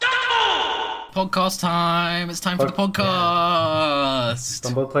Podcast time. It's time for the podcast.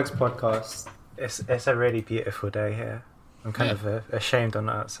 Bumbleplex podcast. It's a really beautiful day here. I'm kind of ashamed I'm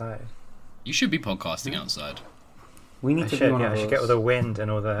not outside. You should be podcasting outside. We need to be one of I those. should get all the wind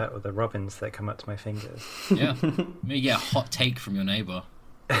and all the robins that come up to my fingers. Yeah. Maybe get a hot take from your neighbour.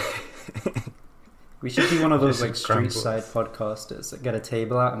 We should be one of those like Just street grumbles. side podcasters that get a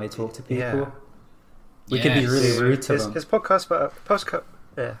table out and they talk to people. Yeah. We could be really rude to them. Is podcast about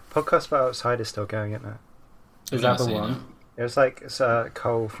outside is still going, isn't it? Is that the one? It was it's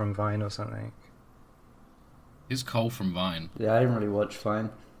Cole from Vine or something. Who's Cole from Vine? Yeah, I didn't really watch Vine.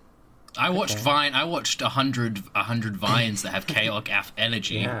 I watched Vine. I watched 100 Vines that have chaotic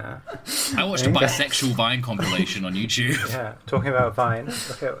energy. Yeah, I watched a bisexual Vine compilation on YouTube. yeah. Talking about Vine,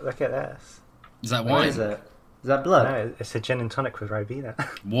 look at this. Is that What wine? is it? Is that blood? No, it's a gin and tonic with Ribena.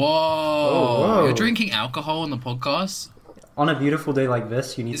 Whoa. whoa. You're drinking alcohol on the podcast? On a beautiful day like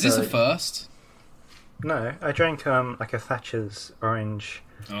this, you need Is to... this a first? No, I drank like a Thatcher's orange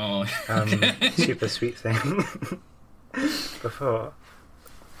Oh. super sweet thing before.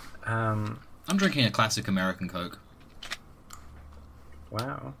 I'm drinking a classic American Coke.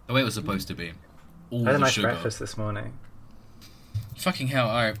 Wow. The way it was supposed to be. All I had a the nice sugar. breakfast this morning. Fucking hell,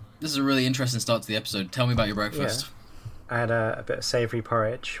 alright. This is a really interesting start to the episode. Tell me about your breakfast. I had a bit of savoury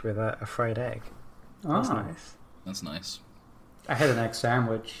porridge with a fried egg. That's Oh. nice. That's nice. I had an egg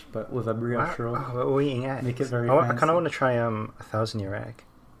sandwich, but with a brioche roll. Oh, we're all eating eggs. Make it very I fancy. kind of want to try a 1,000-year egg.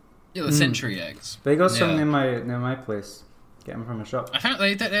 Yeah, the century eggs. They got some Yeah. near my place. Get them from a shop. I found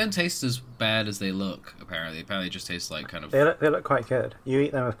they don't taste as bad as they look, apparently. Apparently they just taste like kind of... They look quite good. You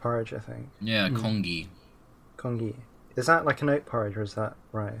eat them with porridge, I think. Yeah, congee. Congee. Is that like an oat porridge or is that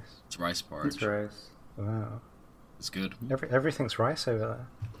rice? It's rice porridge. It's rice. Wow. It's good. Everything's rice over there.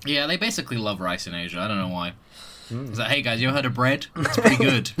 Yeah, they basically love rice in Asia. I don't know why. Mm. It's like, hey guys, you ever heard of bread? It's pretty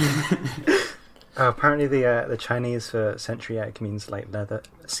good. Oh, apparently the Chinese for century egg means like leather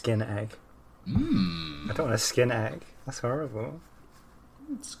skin egg. Mmm. I don't want a skin egg. That's horrible.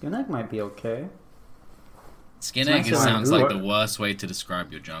 Skin egg might be okay. Skin It's egg nice just and sounds light. like the worst way to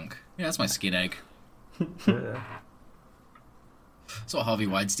describe your junk. Yeah, that's my skin egg. Ugh. That's what Harvey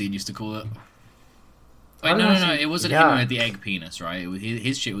Weinstein used to call it. I Wait, don't no. actually- It wasn't Yeah. him who had the egg penis, right?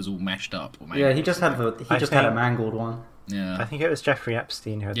 His shit was all mashed up. Or Yeah, he mangled. just had a I think- mangled one. I Yeah. think it was Jeffrey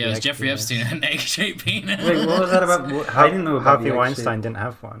Epstein who had Yeah, the it was egg Jeffrey penis. Epstein had an egg-shaped penis. Wait, what was that about? I didn't know about Harvey the egg Weinstein shape. didn't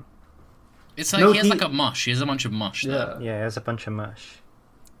have one. It's like No, he has he- like a mush. He has a bunch of mush there. Yeah. Yeah, there's a bunch of mush.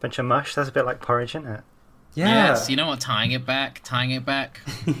 Bunch of mush? That's a bit like porridge, isn't it? Yeah. Yes, you know what? Tying it back.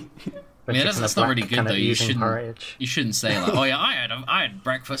 I mean, that's not really good though. You shouldn't. Porridge. You shouldn't say like, oh yeah, I had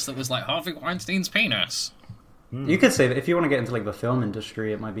breakfast that was like Harvey Weinstein's penis. You could say that if you want to get into like the film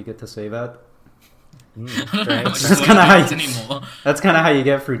industry, it might be good to say that. I don't know how much That's spoiler kinda how it's you- anymore. That's kind of how you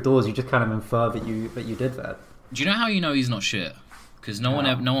get through doors. You just kind of infer that you did that. Do you know how you know he's not shit? Because no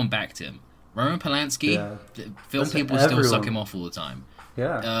one backed him. Roman Polanski, Yeah. film That's people still suck everyone. him off all the time.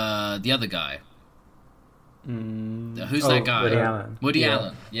 Yeah. The other guy, Mm. who's Oh, that guy? Woody Allen. Woody Yeah.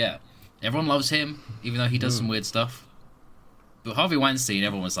 Allen. Yeah, everyone loves him, even though he does some weird stuff. But Harvey Weinstein,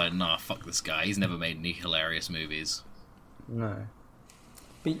 everyone was like, nah, fuck this guy. He's never made any hilarious movies. No.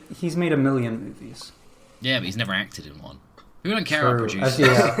 But he's made a million movies. Yeah, but he's never acted in one. We don't care about True. producers.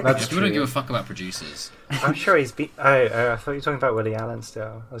 Yeah, that's We don't true. give a fuck about producers. I'm sure he's been... I thought you were talking about Woody Allen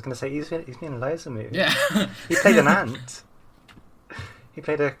still. I was going to say he's been in loads of movies. Yeah. He played an ant. He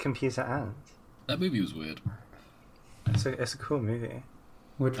played a computer ant. That movie was weird. It's a cool movie.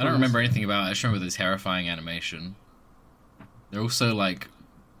 Which I don't ones? remember anything about it. I just remember this terrifying animation. They're also like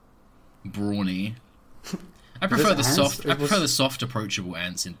brawny. I prefer the ants? soft. I It was- prefer the soft, approachable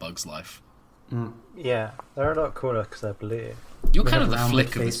ants in Bugs Life. Mm. Yeah, they're a lot cooler because they're blue. You're They kind have of the rounded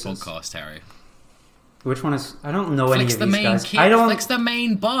flick of this faces. podcast, Harry. Which one is? I don't know any Flick's of the these main guys. kid. I don't. Flick's the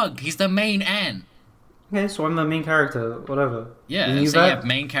main bug. He's the main ant. Okay, so I'm the main character. Whatever. Yeah, You knew so you that? have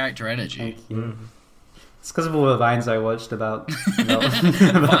main character energy. Thank you. It's because of all the vines I watched about.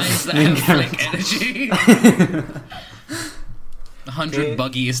 Vines that main have flick characters. energy. 100 Yeah.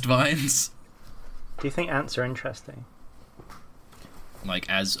 buggiest vines. Do you think ants are interesting? Like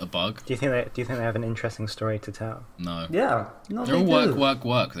as a bug? Do you think they have an interesting story to tell? No. Yeah. No, They're they all do.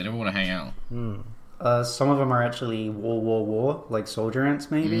 work. They never want to hang out. Hmm. Some of them are actually war, like soldier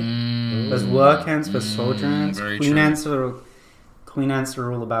ants, maybe. Mm, There's work ants, there's soldier ants. very Queen true. ants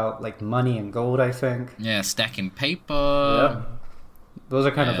are all about like money and gold, I think. Yeah, stacking paper. Yeah. Those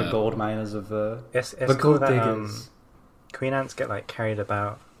are kind of Yeah. the gold miners of the It's the cool gold that diggers. queen ants get like carried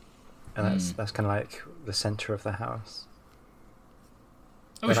about, and Hmm. that's kind of like the center of the house.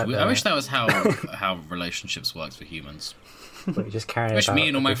 I wish, But I wish that was how relationships worked for humans. But you just carry Wish about me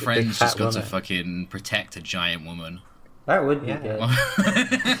and all my a big friends fat just got to woman. fucking protect a giant woman. That would be Yeah. good.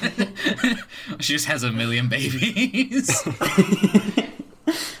 She just has a million babies.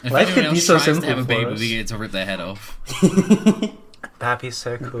 If Life anyone could be else so tries to simple have a for baby, us. we get to rip their head off. That'd be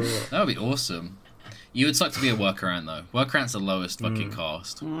so cool. That would be awesome. You would suck to be a worker ant, though. Worker ant's the lowest fucking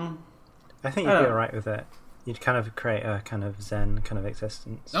caste. I think you'd be alright with it. You'd kind of create a kind of zen kind of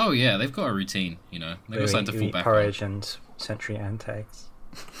existence. Oh, yeah, they've got a routine, you know. They've got something to You fall eat back porridge and century ant eggs.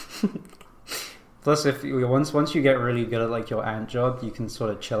 Plus, if you, once you get really good at like your ant job, you can sort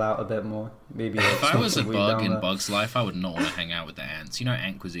of chill out a bit more. Maybe like, If I smoke was a some weed bug down in there. Bug's life, I would not want to hang out with the ants. You know,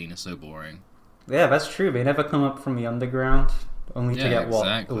 ant cuisine is so boring. Yeah, that's true. They never come up from the underground, only to Yeah, get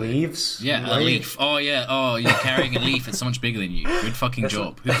exactly. what, leaves. Yeah, a Right? leaf. Oh, yeah. Oh, you're carrying a leaf. It's so much bigger than you. Good fucking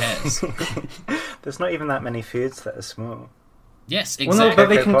job. Who cares? There's not even that many foods that are small. Yes, Well, exactly. no, but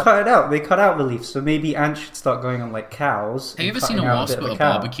they Okay, can what? cut it out. They cut out the leaves, so maybe ants should start going on like cows. Have you and ever seen a cutting out wasp bit at of a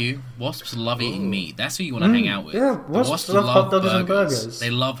cow. barbecue? Wasps love eating meat. That's who you want to hang out with. yeah, The wasps love hot dogs and burgers. They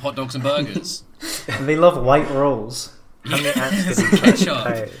love hot dogs and burgers. And they love white rolls. How many ants Yes, could you ketchup.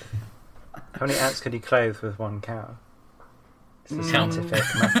 clothe? How many ants could you clothe with one cow? It's a scientific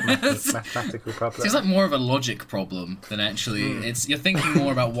mathematical problem. Seems like more of a logic problem than actually. It's you're thinking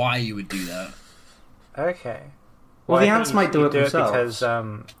more about why you would do that. Okay. Well, I the think ants you- might do you it themselves.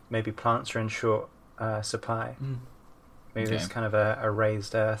 because maybe plants are in short supply. Maybe Okay. it's kind of a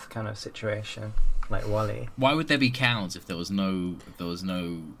raised earth kind of situation, like Wall-E. Why would there be cows if there was no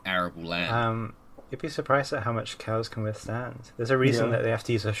arable land? You'd be surprised at how much cows can withstand. There's a reason Yeah. that they have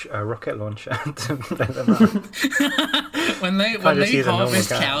to use a rocket launcher to blow them up. when they just use a normal harvest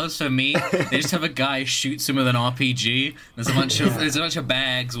cow. cows for meat, they just have a guy shoots them with an RPG. There's a bunch of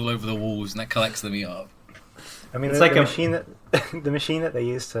bags all over the walls, and that collects the meat up. I mean, It's the, like the a- machine that the machine that they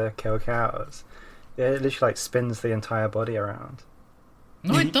use to kill cows, it literally like spins the entire body around.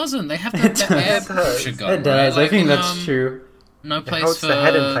 No, it doesn't. They have It the air does. It does. pressure gun. It does. Right? I think Like, that's true. No It place holds for the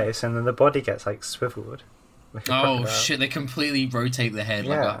head in place, and then the body gets like swiveled. Like a Oh crocodile. shit! They completely rotate the head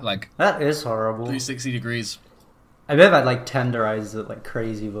Yeah. like That is horrible. 360 degrees. I bet that like tenderizes it like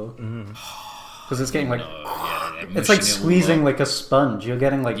crazy though, Mm. because it's getting like No, yeah, they're it's like mushing it all squeezing up. like a sponge. You're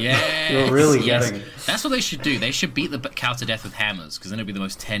getting like Yes, you're really yes. getting it. That's what they should do. They should beat the cow to death with hammers, because then it'd be the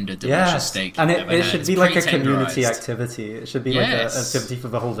most tender, delicious Yes, steak. and you've it ever had. should It's be like a community pre-tenderized. activity. It should be like an Yes. activity for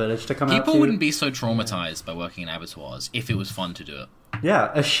the whole village to come out People to. wouldn't be so traumatized by working in abattoirs if it was fun to do it. Yeah,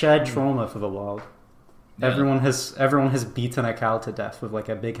 a shared trauma for the world. Yeah. Everyone has beaten a cow to death with like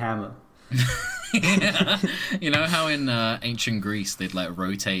a big hammer. You know how in ancient Greece they'd like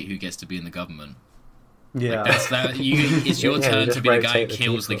rotate who gets to be in the government. Yeah, That's that. It's your Yeah, you turn to just be the guy who rotate the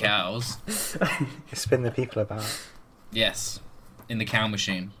kills the people. cows. You spin the people about. Yes, in the cow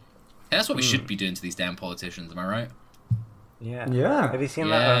machine. That's what we should be doing to these damn politicians. Am I right? Yeah. Yeah. Have you seen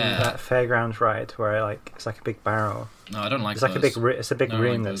Yeah. that fairgrounds ride where like it's like a big barrel? No, I don't like It's like those. it's a big No, I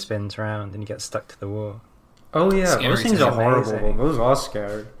room like that those. spins around and you get stuck to the wall. Oh yeah, Scary those things to are me. horrible. Amazing. Those are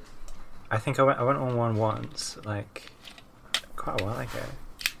scary. I think I went on one once, like quite a while ago,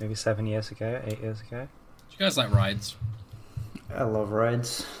 maybe 7 years ago, 8 years ago. Do you guys like rides? I love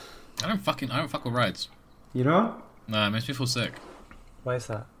rides. I don't fuck with rides. You know? No, it makes me feel sick. Why is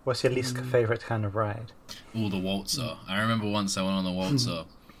that? What's your least favorite kind of ride? Ooh, the waltzer. I remember once I went on the waltzer.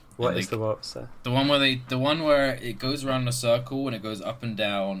 What And is the waltzer? The one where it goes around in a circle and it goes up and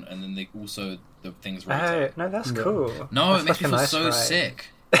down, and then the things Oh rotate. no, that's Yeah. cool. No, That's it makes me like a feel nice so ride. sick.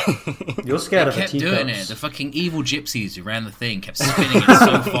 You're scared They of the kept teacups. doing it. The fucking evil gypsies who ran the thing kept spinning it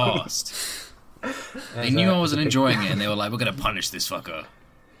so fast. They There's knew a- I wasn't there's a big- enjoying it, and they were like, "We're gonna punish this fucker."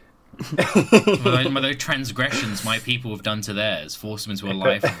 By those transgressions my people have done to theirs, forced them into a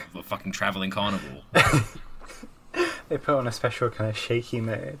life of a fucking traveling carnival. They put on a special kind of shaky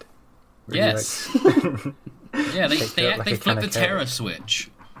mode. where you, Yes. Yeah, they Shake it up like they a flipped can the of terror Coke. switch.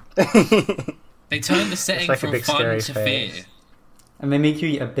 They turned the setting like a from big fun scary to face. fear. And they make you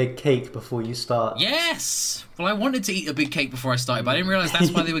eat a big cake before you start. Yes! Well, I wanted to eat a big cake before I started, but I didn't realise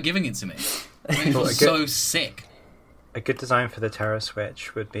that's why they were giving it to me. It made me feel Well, a so sick. A good design for the terror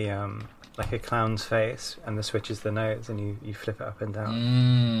switch would be like a clown's face, and the switch is the nose, and you flip it up and down.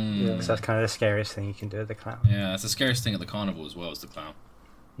 Mm. Yeah. Because that's kind of the scariest thing you can do with the clown. Yeah, that's the scariest thing at the carnival as well as the clown.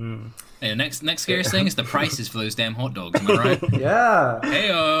 Mm. Hey, the next scariest thing is the prices for those damn hot dogs, am I right? Yeah.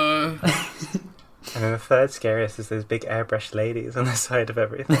 Heyo! And then the third scariest is those big airbrushed ladies on the side of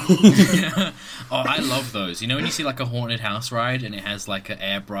everything. Oh, I love those. You know when you see like a haunted house ride and it has like an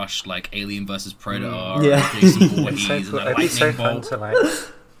airbrush like Alien versus Predator, Yeah. or Jason It's Voorhees so and cool. a It'd be so lightning fun bolt. to like.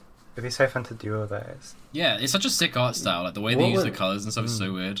 It'd be so fun to do all those. Yeah, it's such a sick art style. Like the way they What use the would- colors and stuff is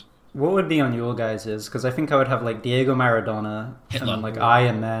so weird. What would be on your guys's? Because I think I would have like Diego Maradona, Hitler. and then like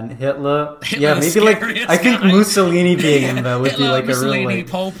Iron Man, Hitler. Hitler's Yeah, maybe like scariest I think guy. Mussolini being in there would Hitler, be like Mussolini, a real like.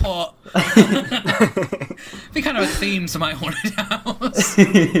 Pol Pot. Be kind of a theme to my haunted house.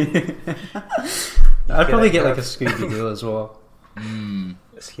 I'd probably get like a Scooby Doo as well.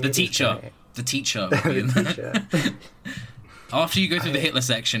 The teacher. The teacher. would be in there. After you go through the Hitler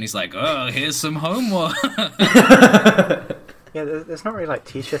section, he's like, "Oh, here's some homework." Yeah, there's not really like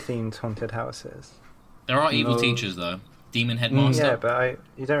teacher-themed haunted houses. There are evil No. teachers though. Demon headmaster. Yeah, but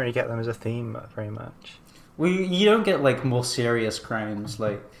you don't really get them as a theme very much. Well, you don't get like more serious crimes,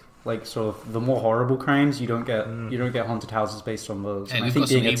 like sort of the more horrible crimes. You don't get haunted houses based on those. Hey, And I we've think got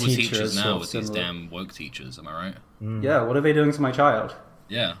some being a evil teacher teachers is now sort of with these similar. damn woke teachers. Am I right? Yeah, what are they doing to my child?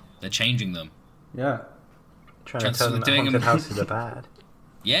 Yeah, they're changing them. Yeah. Trying to tell them that doing haunted them- houses are bad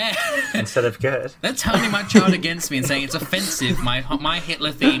Yeah. instead of good. They're turning my child against me and saying it's offensive. My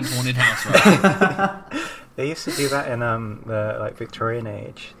Hitler-themed haunted house. Right? They used to do that in the like Victorian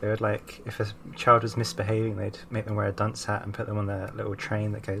age. They would like if a child was misbehaving, they'd make them wear a dunce hat and put them on their little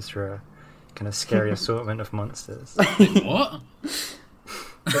train that goes through a kind of scary assortment of monsters. What?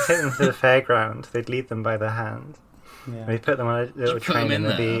 They'd take them to the fairground. They'd lead them by the hand. Yeah. They'd put them on a little put them train, in and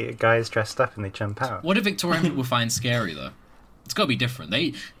there'd there? be guys dressed up, and they'd jump out. What do Victorian people find scary though? It's got to be different.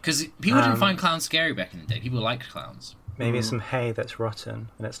 Because people didn't find clowns scary back in the day. People liked clowns. Maybe it's some hay that's rotten,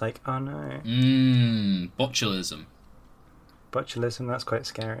 and it's like, oh no, Botulism. botulism. That's quite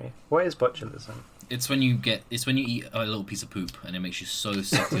scary. What is botulism? It's when you eat a little piece of poop and it makes you so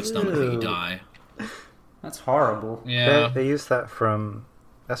sick to your stomach that you Ew. die. That's horrible. Yeah. They use that from.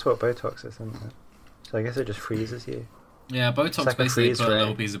 That's what Botox is, isn't it? So I guess it just freezes you. Yeah, Botox like a basically freeze put a ray.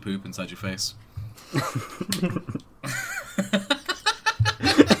 little piece of poop inside your face.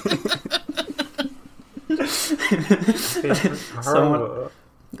 It's Someone- horrible.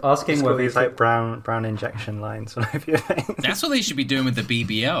 Asking It's got whether these like brown injection lines all over your face. That's what they should be doing with the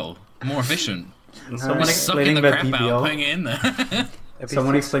BBL. More efficient. Someone Just sucking explaining the about crap out, BBL. putting it in there. It'd be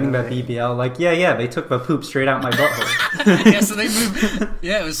Someone so explaining about scary. BBL, like, yeah, they took my poop straight out my butthole. Yeah, so they moved.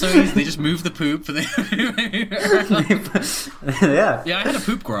 Yeah, it was so easy. They just moved the poop. And Yeah. yeah, I had a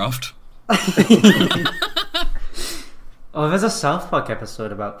poop graft. Oh, there's a South Park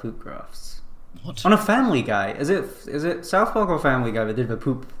episode about poop grafts. What? On a Family Guy. Is it South Park or Family Guy that did the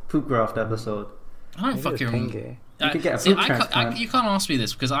poop graft episode? I don't Maybe it was fucking. Pingy. You could get a See, poop I transplant. you can't ask me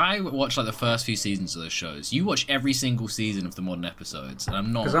this because I watched like the first few seasons of those shows. You watch every single season of the modern episodes, and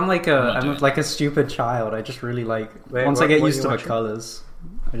I'm not. Because I'm not doing like a stupid child. I just really like Wait, once I what- get what are used you to the watching? colors,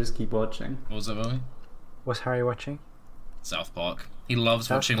 I just keep watching. What was that movie? What's Harry watching? South Park. He loves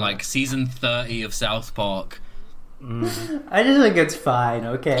South watching Park. like season 30 of South Park. I just think it's fine.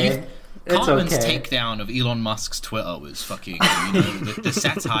 Okay, it's Cartman's okay. takedown of Elon Musk's Twitter was fucking. You know, the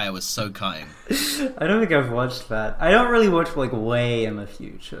satire was so cutting. I don't think I've watched that. I don't really watch like way in the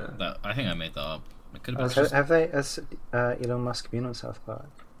future. That I think I made that up. It could I was have just- Has Elon Musk been on South Park?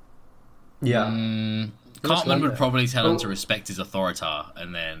 Yeah. been. must Cartman love would it. probably tell him Oh. to respect his authority,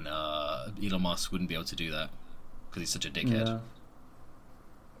 and then Elon Musk wouldn't be able to do that because he's such a dickhead. Yeah.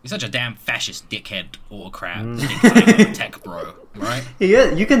 He's such a damn fascist dickhead autocrat, dictator, tech bro, right? He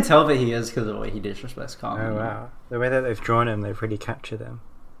is. You can tell that he is because of the way he disrespects Cartman. Oh wow! The way that they've drawn him, they've really captured him.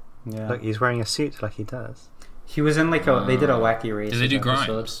 Yeah. Look, he's wearing a suit like he does. He was in like they did a wacky race. Did they do episode.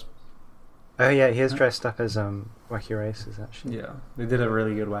 Grimes? Oh yeah, he is dressed up as wacky races actually. Yeah, they did a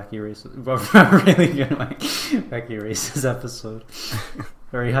really good wacky races. Really good wacky races episode.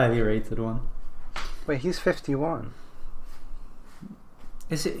 Very highly rated one. Wait, he's 51.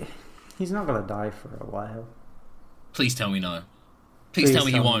 Is it? He's not gonna die for a while. Please tell me no. Please tell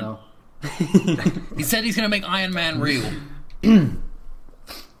me he won't. no. He said he's gonna make Iron Man real.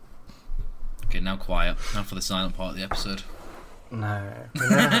 Okay, now quiet. Now for the silent part of the episode. No, we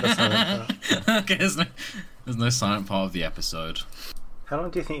never had a silent part. Okay, there's no silent part of the episode. How long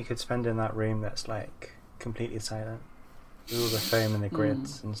do you think you could spend in that room that's like completely silent, with all the foam and the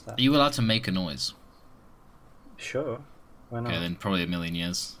grids and stuff? Are you allowed to make a noise? Sure, why not? Okay, then probably a million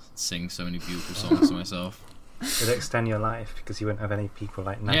years. Sing so many beautiful songs to myself. It'd extend your life because you wouldn't have any people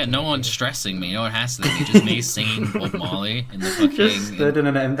like. Yeah, nagging no at one's you. stressing me. No one has to. It's just me singing Bob Marley in the fucking. Just stood in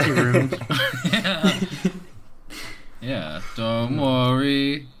an empty room. Yeah. Yeah, don't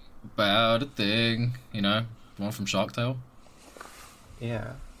worry about a thing. You know, the one from Shark Tale.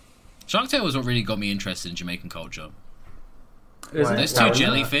 Yeah. Shark Tale was what really got me interested in Jamaican culture. Isn't There's it? two Wow,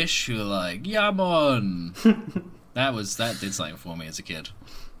 jellyfish who are like, yeah, man. that did something for me as a kid.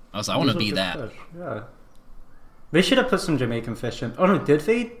 I was like, I want to be that. Yeah. They should have put some Jamaican fish in. Oh no, did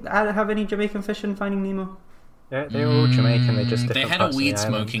they have any Jamaican fish in Finding Nemo? They're all Jamaican. They just They different had a parts of the weed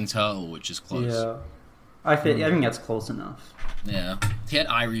island. smoking turtle, which is close. Yeah, I think that's close enough. Yeah, he had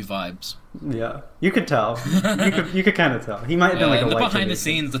Irie vibes. Yeah, you could tell. you could kind of tell. He might have been like a the white behind the Jamaican.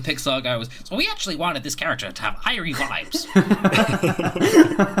 scenes, the Pixar guy was. So we actually wanted this character to have Irie vibes.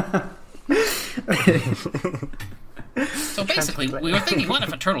 So basically, we were thinking, what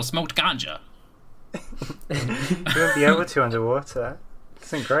if a turtle smoked ganja? You won't be able to underwater. It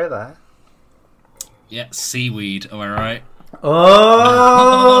doesn't grow there. Yeah, seaweed. Am I right?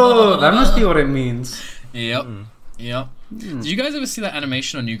 Oh, that must be what it means. Yep. Yep. Did you guys ever see that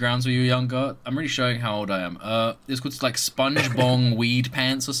animation on Newgrounds when you were younger? I'm really showing how old I am. It's called like Sponge Bong Weed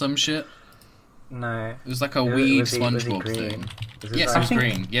Pants or some shit. No. It was like a weed was he SpongeBob green? thing. Was it Yes, like- he was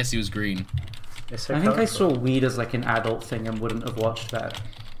green. Yes, he was green. It's so I think I colourful. saw weed as like an adult thing and wouldn't have watched that.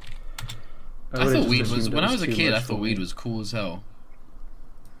 I would've thought just weed was assumed it when I was a too kid. I much for thought weed me. was cool as hell.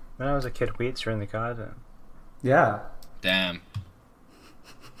 When I was a kid, weeds were in the garden. Yeah. Damn.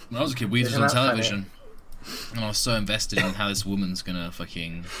 When I was a kid, weed was Isn't on that funny? television, and I was so invested in how this woman's gonna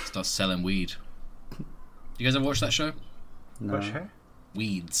fucking start selling weed. You guys ever watch that show? No. What show?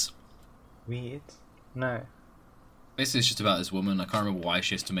 Weeds. Weeds? No. Basically, it's just about this woman. I can't remember why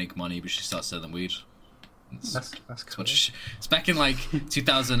she has to make money, but she starts selling weed. It's, That's it's cool. it's back in like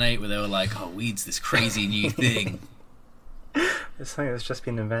 2008 where they were like, "Oh, weed's this crazy new thing." It's something that's just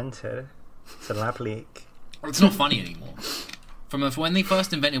been invented. It's a lab leak. Well, it's not funny anymore. From when they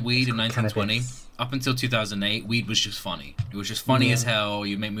first invented weed in 1920 Cannabis. up until 2008, weed was just funny. It was just funny as hell.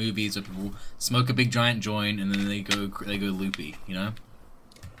 You make movies where people smoke a big giant joint and then they go loopy. You know?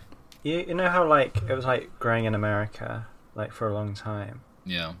 You know how like it was like growing in America like for a long time.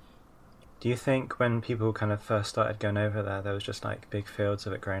 Yeah. Do you think when people kind of first started going over there was just like big fields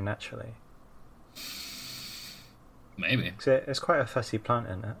of it growing naturally? Maybe. 'Cause it's quite a fussy plant,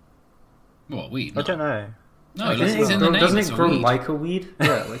 isn't it? What, weed? I don't know. No, I it's, guess it's in the name. Doesn't It's it a grow weed. like a weed?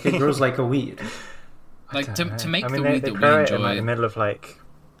 Yeah, like it grows like a weed. Like I to don't know. make I the mean, weed they that we grow it enjoy. in like the middle of like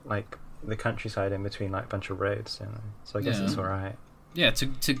the countryside in between like a bunch of roads, you know? So I guess Yeah. it's alright. Yeah,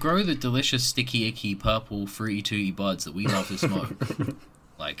 to grow the delicious, sticky, icky, purple, fruity, tooty buds that we love to smoke,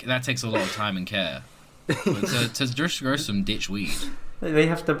 like that takes a lot of time and care. But to just grow some ditch weed, They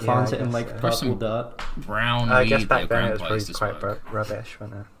have to plant Yeah, I it in guess like so. purple Some- dirt. brown I weed guess that back your then it was grandpa used to probably quite smoke. rubbish,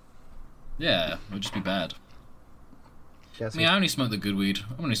 wasn't it? Yeah, it would just be bad. Yeah, I mean, I only smoke the good weed.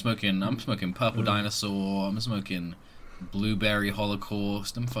 I'm smoking Purple Dinosaur. I'm smoking Blueberry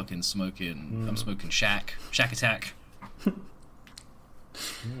Holocaust. I'm smoking Shack Attack.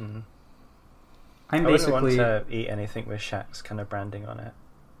 I'm I wouldn't want basically to eat anything with Shaq's kind of branding on it.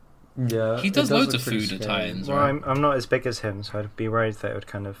 yeah. He it does loads look of pretty food at scary. times, Well, right? I'm not as big as him, so I'd be worried that it would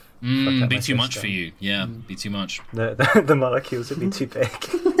kind of fuck up Be my too much system. for you. Yeah, be too much. The molecules would be too big.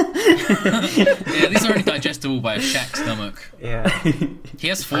 Yeah, these are only digestible by a Shack stomach. Yeah, He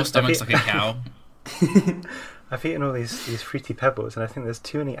has 4 stomachs like a cow. I've eaten all these fruity pebbles, and I think there's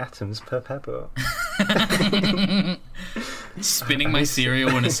too many atoms per pebble. Spinning my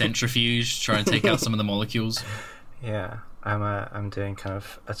cereal in a centrifuge, trying to take out some of the molecules. Yeah, I'm doing kind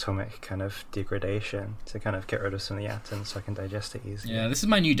of atomic kind of degradation to kind of get rid of some of the atoms so I can digest it easily. Yeah, this is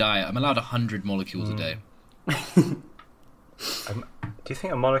my new diet. I'm allowed 100 molecules a day. Do you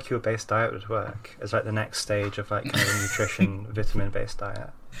think a molecule-based diet would work as like the next stage of like kind of a nutrition vitamin-based diet?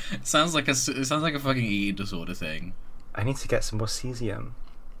 It sounds like a fucking eating disorder thing. I need to get some more cesium.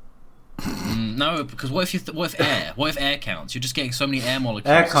 No, because what if air counts? You're just getting so many air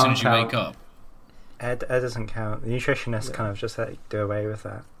molecules Air as soon as you can't wake count. up. Air doesn't count. The nutritionists kind of just like do away with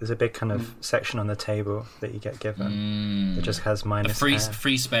that. There's a big kind of section on the table that you get given. It just has A minus free air.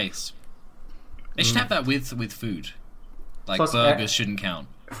 space. They should have that with food. Like Plus burgers shouldn't count.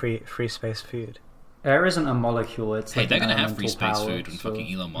 Free space food. Air isn't a molecule. It's Hey, like they're an gonna have free elemental space power, food when so-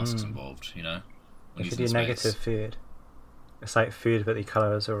 fucking Elon Musk's involved. You know, when If he's you in do space. negative food, it's like food, but the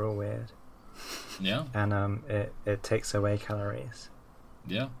colors are all weird, Yeah, and it takes away calories.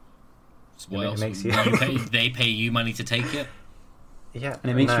 yeah. So what It else? makes you- They pay you money to take it. Yeah,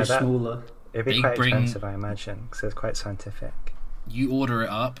 And it makes no, you that- smaller. It'd be They quite bring- expensive, I imagine, because it's quite scientific. You order it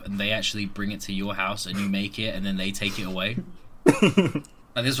up, and they actually bring it to your house, and you make it, and then they take it away.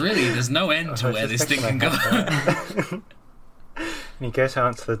 Like, there's no end to I was where this just thing can go. thinking about And you go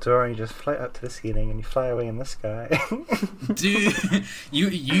out to the door and you just float up to the ceiling and you fly away in the sky. Dude,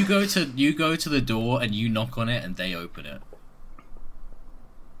 you go to the door and you knock on it, and they open it.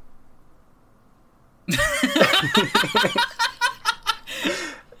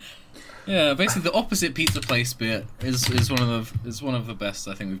 Yeah, basically the opposite pizza place bit is one of the best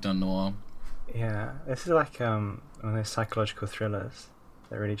I think we've done in a while. Yeah, this is like one of those psychological thrillers.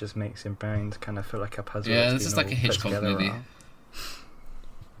 that really just makes your brains kind of feel like a puzzle. Yeah, that's this is been like a all put Hitchcock together movie.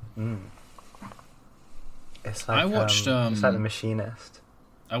 wrong. It's like I watched, it's like The Machinist.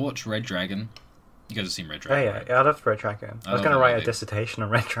 I watched Red Dragon. You guys have seen Red Oh Dragon, yeah, right? yeah, I loved Red Dragon. I was love going to that write a movie. dissertation on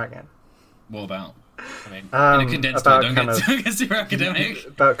Red Dragon. What about? I mean, in a condensed about way, kind don't of- get super academic.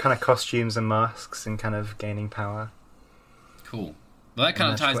 About kind of costumes and masks and kind of gaining power. Cool. Well, that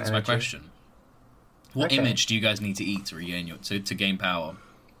kind of ties Magical into my energy. question. What Okay. image do you guys need to eat to regain to gain power?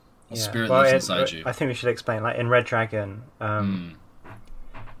 What Yeah. spirit Well, lives it- inside you? I think we should explain. Like in Red Dragon, Hmm.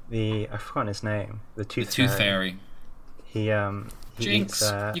 I've forgotten his name. The The Tooth Tooth Fairy. Fairy. He Jinx.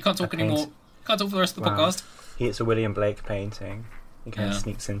 eats. You can't talk anymore. Can't talk for the rest of the Wow. podcast. He eats a William Blake painting. He kind Yeah. of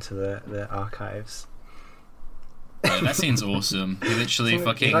sneaks into the archives. Yeah, that scene's awesome. He literally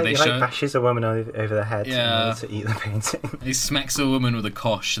fucking he like, they he show. like bashes a woman over the head Yeah. in order to eat the painting. He smacks a woman with a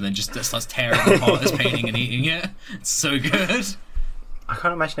kosh and then just starts tearing apart this painting and eating it. It's so good. I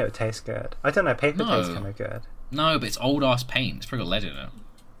can't imagine it would taste good. I don't know. Paper No. tastes kind of good. No, but it's old ass paint. It's probably got lead in it.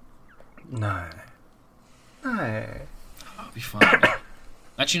 No. That'd be fun.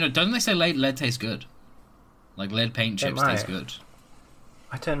 Actually, no. Don't they say lead tastes good? Like lead paint It chips taste might. good.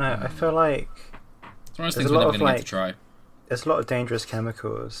 I don't know. I feel like It's one of those There's things a we're lot never of, gonna get to like, try. there's a lot of dangerous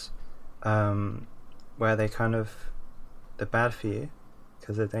chemicals where they kind of they're bad for you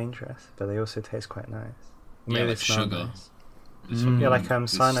because they're dangerous, but they also taste quite nice. Yeah, Maybe like they smell sugar. nice. This Yeah, like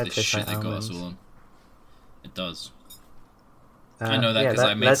this- cyanide this tastes shit like they got us almonds. all on. It does. Uh, I know that yeah, because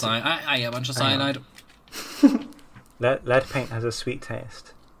I made lead- cyanide. I ate a bunch of Hang on. cyanide. Lead paint has a sweet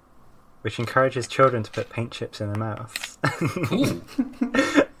taste, which encourages children to put paint chips in their mouths. Cool.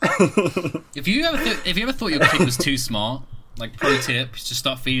 If you ever thought your kid was too smart, like pro tip, just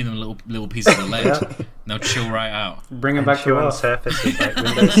start feeding them little pieces of lead. Yeah. And they'll chill right out. Bring him And back to chew on Earth. surfaces like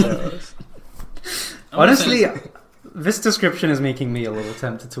windowsills. Honestly, this description is making me a little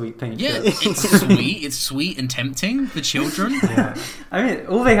tempted to eat paint Yeah, chips. it's sweet and tempting for children. Yeah. I mean,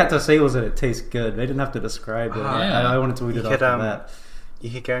 all they had to say was that it tastes good. They didn't have to describe it. Yeah. I wanted to eat You it could, after that. You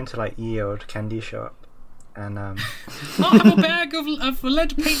could go into like ye old candy shop and I'll have a bag of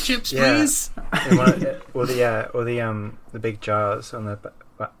lead paint chips, Yeah. please. or the big jars on the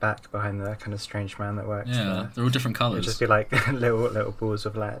back behind the kind of strange man that works Yeah, there. they're all different It'd colours. just be like little balls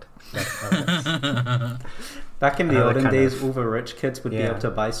of lead. Back in the another olden kind days, of- all the rich kids would be Yeah. able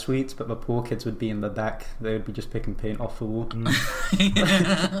to buy sweets, but the poor kids would be in the back. They would be just picking paint off the wall.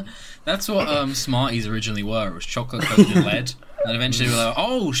 That's what Smarties originally were. It was chocolate coated in lead, and eventually we were like,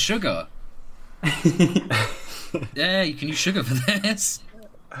 "Oh, sugar! Yeah, you can use sugar for this."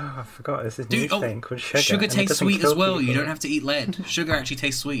 Oh, I forgot. There's this Dude, new thing called sugar. Sugar and it tastes doesn't sweet as kill well. You people. don't have to eat lead. Sugar actually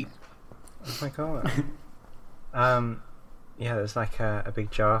tastes sweet. Oh my god. Yeah, there's like a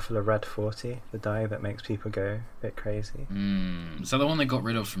big jar full of Red 40, the dye that makes people go a bit crazy. Is that the one they got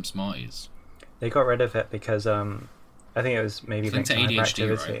rid of from Smarties? They got rid of it because I think it was maybe Linked linked to to ADHD,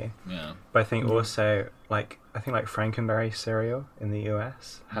 hyperactivity. right? Yeah. But I think also like Frankenberry cereal in the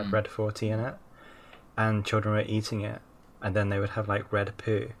US had Red 40 in it, and children were eating it, and then they would have like red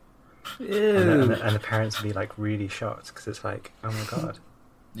poo, and the parents would be like really shocked because it's like, oh my god,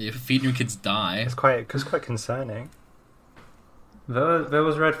 Yeah, if feeding your kids die. it's quite concerning. There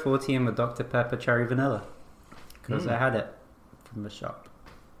was Red 40 in the Dr. Pepper Cherry Vanilla. Because I had it from the shop.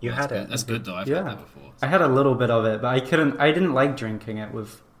 You That's had good. it. That's good though. I've Yeah. had that before. I had a little bit of it, but I didn't like drinking it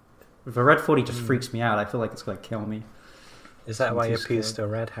with... The Red 40 just freaks me out. I feel like it's going to kill me. Is that I'm why too your poo's scared. still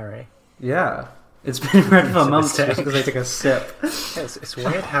red, Harry? Yeah. It's been red for It's a months mistake. just because I took a sip. Yeah, it's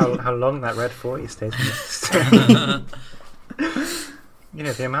weird how long that Red 40 stays in the system. You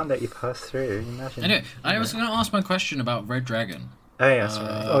know, the amount that you pass through, imagine. Anyway, I was going to ask my question about Red Dragon. Oh, yeah, sorry.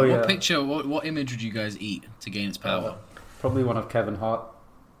 Oh, yeah. What picture, what image would you guys eat to gain its power? Probably one of Kevin Hart.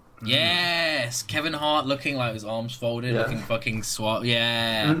 Yes, Kevin Hart looking like his arms folded, Yeah. looking fucking swat.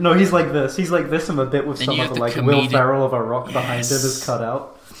 Yeah, No, he's like this. He's like this, and a bit with Then some you have other the like Will comedic- Ferrell of a rock behind Yes. him is cut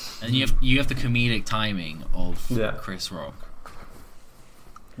out. and you have the comedic timing of Yeah. Chris Rock.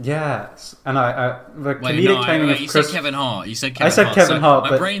 Yes, and the Wait, comedic no, timing you of said Chris. Kevin Hart. You said I Kevin said Hart. Kevin so Hart, my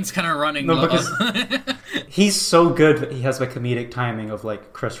but- brain's kind of running No, low. because- He's so good that he has the comedic timing of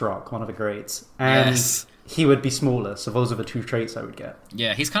like Chris Rock, one of the greats, and Yes. he would be smaller. So those are the two traits I would get.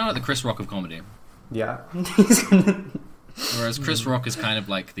 Yeah, he's kind of like the Chris Rock of comedy. Yeah. Whereas Chris Rock is kind of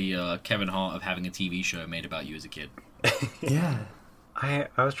like the Kevin Hart of having a TV show made about you as a kid. Yeah. I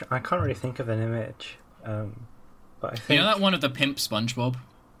can't really think of an image, but I think... You know that one of the pimp SpongeBob?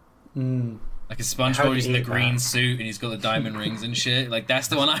 Mm. Like a How do SpongeBob you is in the eat green that? suit and he's got the diamond rings and shit. Like that's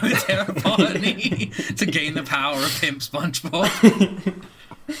the one I would tear apart and eat to gain the power of pimp SpongeBob.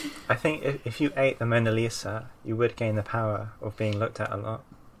 I think if if you ate the Mona Lisa, you would gain the power of being looked at a lot.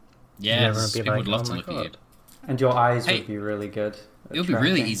 Yeah, Everyone would be people like, would love "Oh to my look at God." you. And your eyes Hey, would be really good. It would be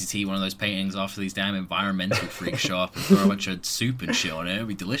really tracking. easy to eat one of those paintings after these damn environmental freaks show up and throw a bunch of soup and shit on it. It would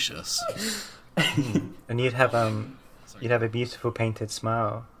be delicious. And you'd have a beautiful painted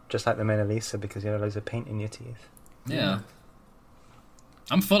smile, just like the Mona Lisa, because you had loads of paint in your teeth. Yeah.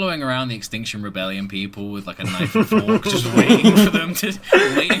 I'm following around the Extinction Rebellion people with like a knife and fork, just waiting for them to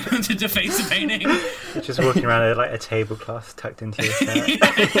deface a painting. You're just walking around with like a tablecloth tucked into your shirt. I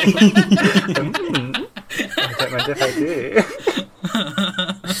don't mind if I do.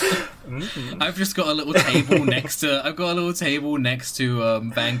 I've just got a little table next to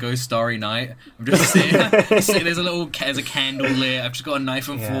Van Gogh's Starry Night. I'm just sitting there's a candle lit. I've just got a knife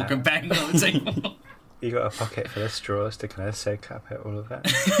and fork and banging on the table. You got a pocket full of straws to kind of soak up at all of that.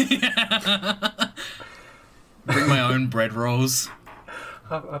 Yeah. Bring my own bread rolls.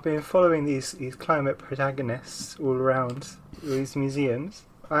 I've been following these climate protagonists all around these museums.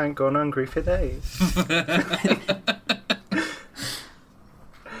 I ain't gone hungry for days.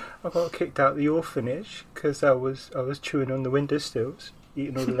 I got kicked out of the orphanage because I was chewing on the windowsills,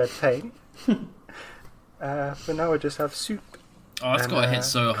 eating all the lead paint. But now I just have soup. Oh, that's gotta hit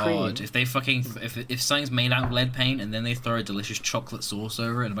so cream. hard. If they if something's made out of lead paint and then they throw a delicious chocolate sauce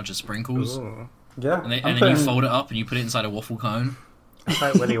over it and a bunch of sprinkles, Ooh. Yeah. and then you fold it up and you put it inside a waffle cone. It's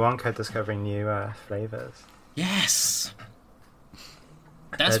like Willy Wonka discovering new flavours. Yes.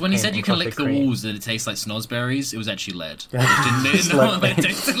 That's Lead when he paint said you and can coffee lick the cream. walls and it tastes like snozzberries. It was actually lead. Yeah. It didn't know what it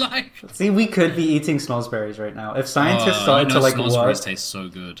tasted like. See, we could be eating snozzberries right now. If scientists I started know to like snozzberries work, taste so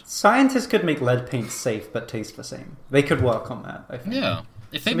good. scientists could make lead paint safe but taste the same. They could work on that, I think. Yeah.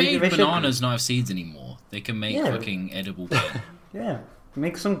 If they So maybe made they should- bananas not have seeds anymore, they can make Yeah. fucking edible paint. Yeah.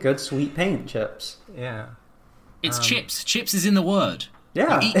 Make some good sweet paint chips. Yeah. It's chips. Chips is in the word.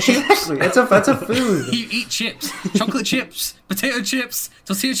 Yeah, You eat chips. exactly. That's a food. You eat chips. Chocolate chips. Potato chips.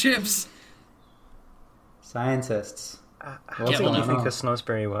 Tortilla chips. Scientists. How What's do you going think on? a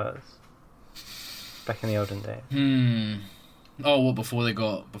snozzberry was? Back in the olden days. Oh, what before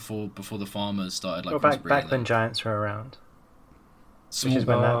the farmers started like Well, back crossbreeding when them? giants were around. Small. Which is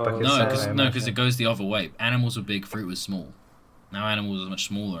when that book is set, I No, because imagine. it goes the other way. Animals were big, fruit was small. Now animals are much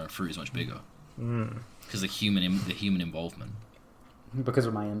smaller and fruit is much bigger because the human involvement. Because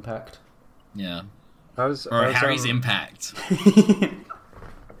of my impact. Yeah, I was Harry's impact.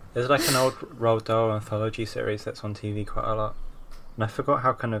 There's like an old Roald Dahl anthology series that's on TV quite a lot, and I forgot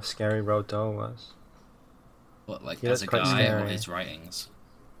how kind of scary Roald Dahl was. What, like Yeah, as that's a quite guy or scary. his writings?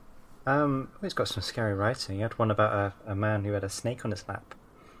 He's got some scary writing. He had one about a man who had a snake on his lap,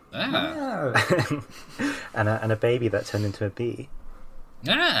 Ah, Yeah. and a baby that turned into a bee.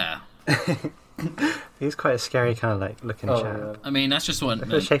 ah. He's quite a scary kind of like looking Oh, chap. yeah. I mean, that's just what. Look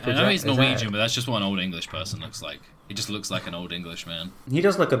at the shape I of know his he's head. Norwegian, but that's just what an old English person looks like. He just looks like an old English man. He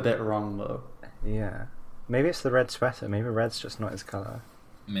does look a bit wrong, though. Yeah. Maybe it's the red sweater. Maybe red's just not his colour.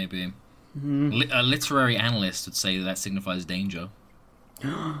 Maybe. Mm-hmm. A literary analyst would say that signifies danger.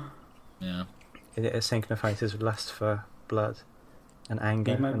 Yeah. It signifies his lust for blood and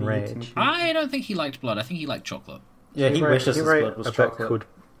anger He might and be rage. eating- I don't think he liked blood. I think he liked chocolate. Yeah, he wishes his wrote blood was a book chocolate. called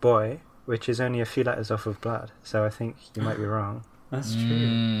Boy, which is only a few letters off of blood. So I think you might be wrong. That's true.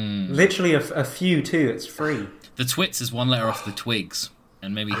 Mm. Literally a few, too. It's free. The twits is one letter off the twigs,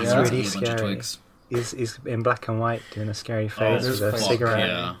 and maybe he's That's wants to really eat a bunch of scary. twigs. He's in black and white doing a scary Oh, face this with a fuck, cigarette.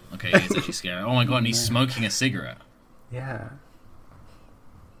 yeah. Okay, he's actually scary. Oh my god, and he's smoking a cigarette. Yeah.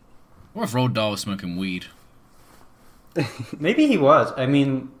 What if Roald Dahl was smoking weed? Maybe he was. I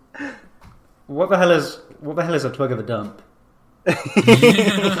mean, what the hell is a twig of a dump?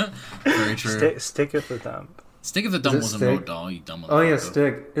 Very true. Stick of the dump. Stick of the Dump it wasn't Stig? Roald Dahl, you dumb Oh yeah, motherfucker.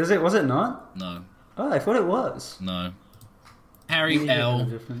 Stig. Is it? Was it not? No. Oh, I thought it was. No. Harry Maybe L.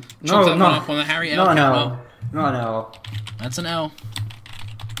 they're different. Chalk No, that no, one up on the Harry L. no, cover. no, no. That's an L.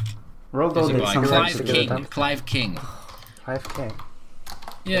 Roald There's Dahl a did guy. something. Clive Clive King. King. Clive King. Clive King.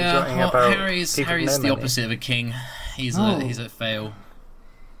 Yeah, talking well, about Harry's people with no the money. opposite of a king. He's Oh. a fail.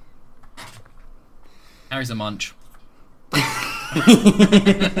 Harry's a munch.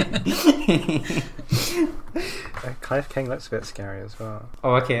 Clive King looks a bit scary as well.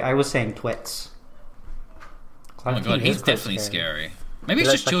 Oh, okay. I was saying twits. Oh my Clive god, King he's is quite definitely scary. scary. Maybe He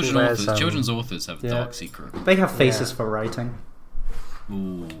it's just looks like he children's wears, authors. Children's authors have a yeah. dark secret. They have faces Yeah. for writing.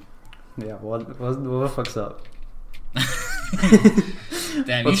 Ooh. Yeah. What the fuck's up?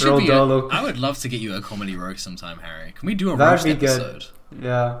 Damn, What's you should Roald be. Dahl look? I would love to get you a comedy roast sometime, Harry. Can we do a That'd roast be good. episode?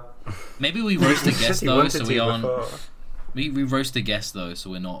 Yeah. Maybe we roast a You said guest you though, wanted so to we aren't. before. We roast a guest though, so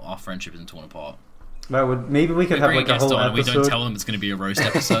we're not. Our friendship isn't torn apart. That would maybe we could have bring like a guest whole on and we don't episode. tell them it's going to be a roast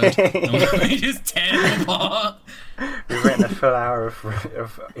episode. And we just tear them apart. We've written a full hour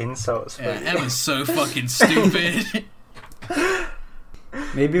of insults. For Yeah, you. Emma's so fucking stupid.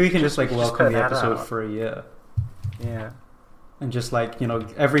 Maybe we can just like Just welcome put the that episode out. for a year, Yeah. and just like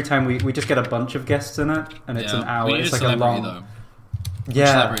every time we just get a bunch of guests in it, and it's an hour. We need It's a like a celebrity, long. though. Yeah,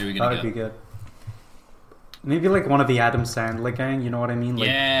 celebrity we that gonna would be get? good. Maybe like one of the Adam Sandler gang. You know what I mean? Like,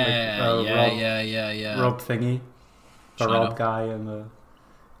 Yeah, Rob, yeah. Rob thingy, the Shut Rob up. guy, and the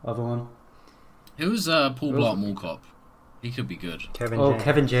other one. Who's Paul Blart Mall Cop? He could be good. Kevin Oh, James.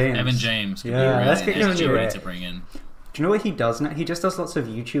 Kevin James. Evan James could Yeah, be let's really get Kevin interesting James. to bring in. Do you know what he does now? He just does lots of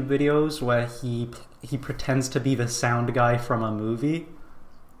YouTube videos where he pretends to be the sound guy from a movie.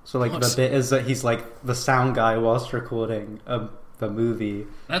 So like What? the bit is that he's like the sound guy whilst recording the movie.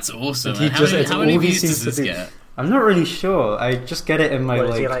 That's awesome. He Man. just- it's How many all he views seems does to this do. get? I'm not really sure. I just get it in my What,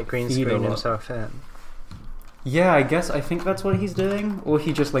 like. does he like green feed a screen lot. himself in? Yeah, I think that's what he's doing, or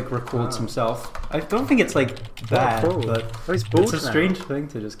he just like records Oh. himself. I don't think it's like bad, cool. but Oh, he's bald it's a now. strange thing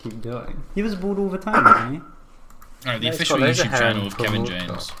to just keep doing. He was bald all the time, wasn't he? Alright, the Yeah, he's official got loads of YouTube hair channel and of Kevin Paul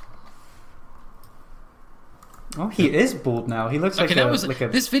James. Oh, he is bald now. He looks Okay, like that a was like a.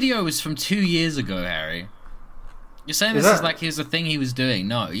 this video was from 2 years ago, Harry. You're saying Is this is that- like here's the thing he was doing?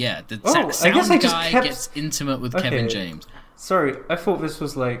 No, yeah, the Oh, I sound guess I just guy kept- gets intimate with Okay. Kevin James. Sorry, I thought this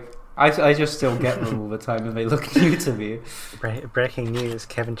was like. I just still get them all the time and they look new to me. Breaking news: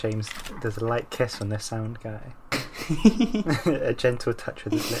 Kevin James does a light kiss on the sound guy. A gentle touch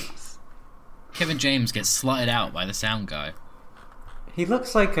with his lips. Kevin James gets slutted out by the sound guy. He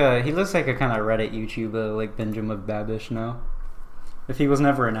looks like a kind of Reddit YouTuber like Benjamin Babish now. If he was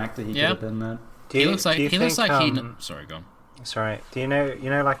never an actor, he Yeah. could have been that. He looks like think, Sorry, go on. Sorry. Do you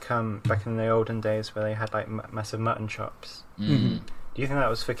know like back in the olden days where they had like massive mutton chops? Mm. Do you think that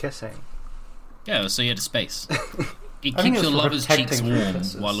was for kissing? Yeah, so you had a space. It I think keeps it's your for lover's cheeks protecting warm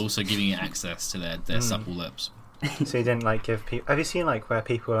uteruses. while also giving you access to their supple lips. So you didn't like give people. Have you seen like where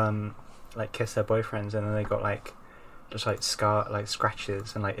people like kiss their boyfriends and then they got like just like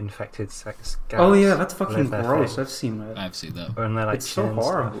scratches and like infected scabs? Oh yeah, that's all fucking over their gross. face? I've seen that. I've seen that. Or in their like It's so chin and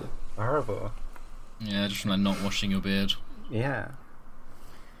stuff. horrible. Horrible. Yeah, just from like not washing your beard. Yeah.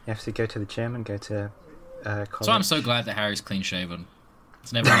 You have to go to the gym and go to college. So I'm so glad that Harry's clean shaven.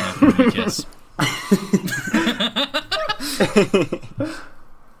 It's never gonna happen when you kiss.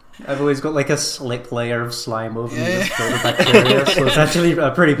 I've always got like a slick layer of slime over me that's filled with bacteria, so it's actually a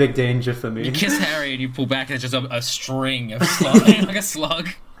pretty big danger for me. You kiss Harry and you pull back and it's just a string of slime, like a slug.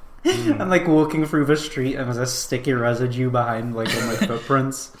 I'm like walking through the street and there's a sticky residue behind like all my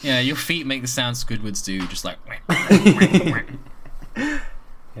footprints. Yeah, your feet make the sound Squidwards do, just like...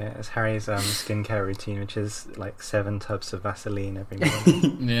 Yeah, it's Harry's skincare routine, which is like 7 tubs of Vaseline every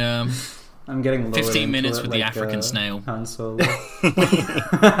morning. Yeah. I'm getting lower 15 into minutes it, with the like, African snail. Han Solo.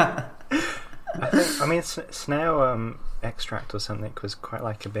 I mean, snail extract or something was quite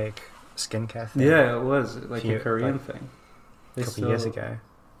like a big skincare thing. Yeah, it was like Few- a Korean like, thing. a couple years ago.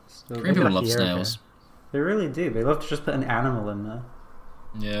 Korean Maybe people like a love year snails. They really do. They love to just put an animal in there.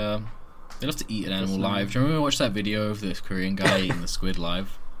 Yeah. They love to eat an animal That's nice. live. Do you remember we watched that video of this Korean guy eating the squid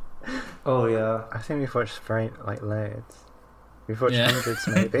live? Oh yeah. I think we've watched like loads. We've watched Yeah. hundreds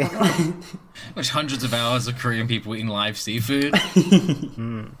maybe. Watched hundreds of hours of Korean people eating live seafood.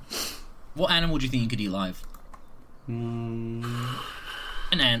 What animal do you think you could eat live? Mm,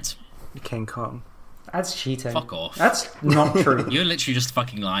 An ant. King Kong. that's cheating. Fuck off. That's not true. You're literally just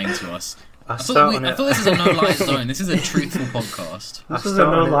fucking lying to us. I I thought it. this is a no lie zone. This is a truthful podcast. I This is a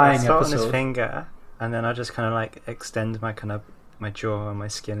start no on it- lying I start on his episode. finger, and then I just kind of like extend my jaw and my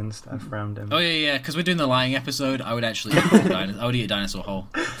skin and stuff around him. Oh yeah, because we're doing the lying episode. I would actually eat I would eat a dinosaur whole.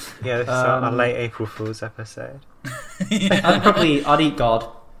 Yeah, this is our Um, late April Fool's episode. I'd eat God.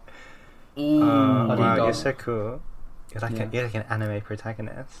 Ooh, Oh, I'd eat wow, God. you're so cool. You're like, Yeah. you're like an anime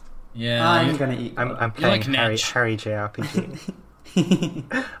protagonist. yeah. I'm gonna eat God. I'm playing like Harry Natch. JRPG.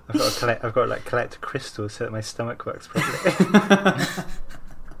 I've got to collect crystals so that my stomach works properly.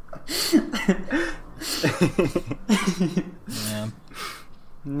 Yeah.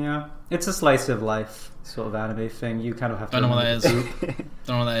 Yeah, it's a slice of life sort of anime thing. You kind of have to. Don't know what that remember is. to poop.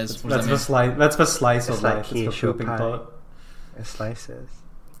 Don't know what that is. What That's does the that mean? slice. That's the slice It's of like life. It's quiche the or pooping pie. part. It slices.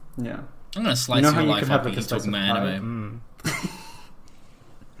 Yeah. I'm gonna slice You know how your you life can have up like and a you slice talking of about pie? anime.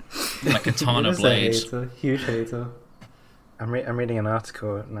 Mm. Like katana It is a blade. hater, huge hater. I'm reading an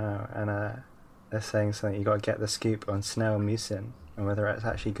article now, and they're saying something. You got to get the scoop on snail mucin and whether it's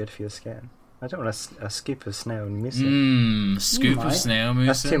actually good for your skin. I don't want a scoop of snail mucin. Scoop Oh of my. snail mucin.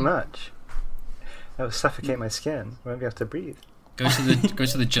 That's too much. That will suffocate my skin. I won't be able to breathe. Go to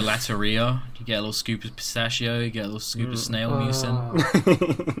the gelateria. You get a little scoop of pistachio. You get a little scoop of snail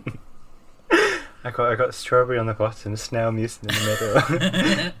mucin. I got strawberry on the bottom, snail mucin in the middle,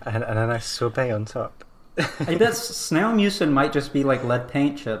 and a nice sorbet on top. I bet snail mucin might just be like lead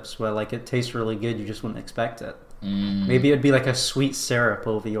paint chips, where like it tastes really good, you just wouldn't expect it. Maybe it'd be like a sweet syrup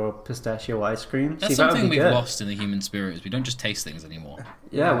over your pistachio ice cream. That's something we've lost in the human spirit. Is we don't just taste things anymore.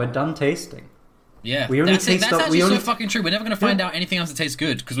 Yeah, we're done tasting. Yeah, we only that's actually so fucking true. We're never going to find out anything else that tastes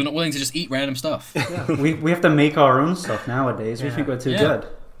good because we're not willing to just eat random stuff. Yeah. we have to make our own stuff nowadays. We think we're too good.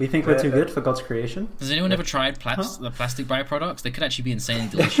 We think we're too good for God's creation. Has anyone ever tried the plastic byproducts? They could actually be insanely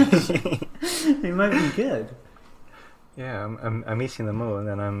delicious. They might be good. Yeah, I'm eating them all, and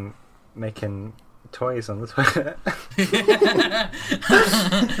then I'm making toys on the toilet.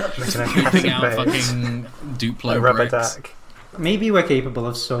 Scooping out fucking Duplo rubber bricks. duck. Maybe we're capable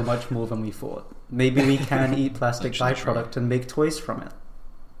of so much more than we thought. Maybe we can eat plastic byproduct and make toys from it.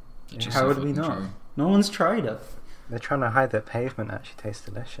 How would we know? True. No one's tried it. They're trying to hide that pavement actually tastes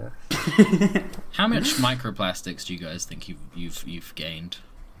delicious. How much microplastics do you guys think you've gained?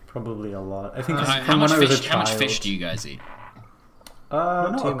 Probably a lot. I think how much fish do you guys eat?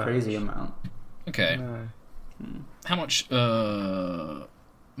 Not a crazy amount. Okay. No. How much what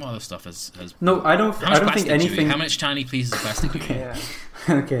other stuff has No, I don't think anything. How much tiny pieces of plastic do you eat? Yeah.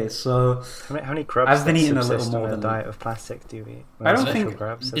 Okay, so how many grubs I've been eating a little more than a diet of plastic do you eat? I don't think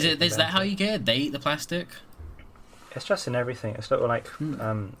grubs is that how you get it? They eat the plastic? It's just in everything. It's little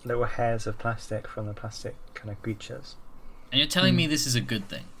little hairs of plastic from the plastic kind of creatures. And you're telling me this is a good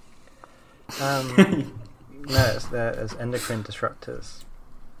thing? No, there's endocrine disruptors,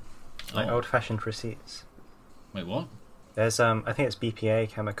 like old-fashioned receipts. Wait, what? There's I think it's BPA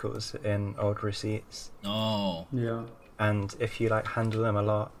chemicals in old receipts. Oh. Yeah. And if you like handle them a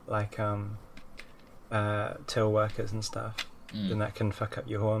lot, like till workers and stuff, then that can fuck up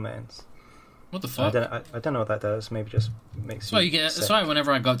your hormones. What the fuck? I don't know what that does. Maybe just makes you. That's why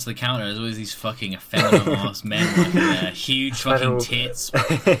whenever I got to the counter, there's always these fucking effeminate ass men with huge fucking tits. That's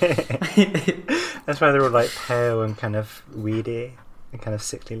why they're all like pale and kind of weedy and kind of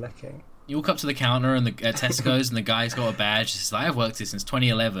sickly looking. You walk up to the counter and at Tesco's and the guy's got a badge. He's like, I've worked here since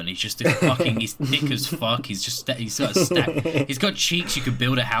 2011. He's just he's thick as fuck. He's got cheeks you could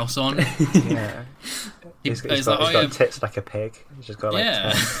build a house on. Yeah. He's got tits like a pig. He's just got like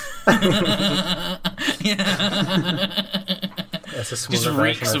It's a just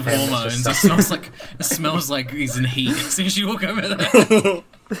reeks of hormones. It smells like he's in heat as soon as you walk over there.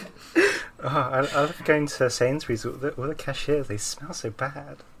 I love going to Sainsbury's. All the cashiers, they smell so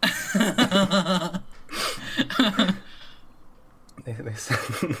bad. they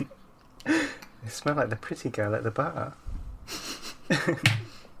smell like the pretty girl at the bar.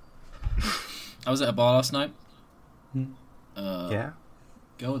 I was at a bar last night. Yeah?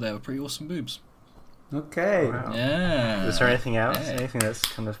 Girl, they were pretty awesome boobs. Okay. Wow. Yeah. Is there anything else? Yeah. Anything that's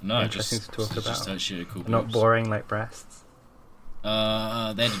kind of interesting to talk about? Just actually cool not boobs. Boring like breasts? They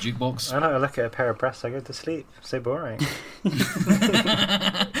had a jukebox. I know, I look at a pair of breasts, I go to sleep. So boring.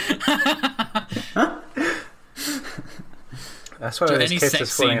 That's why any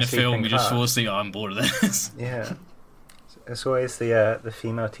sex scene in the film, you just fall asleep. Oh, I'm bored of this. Yeah. It's always the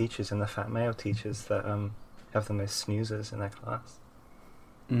female teachers and the fat male teachers that have the most snoozers in their class.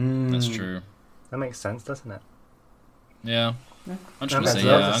 That's true. That makes sense, doesn't it? Yeah. I'm just going to say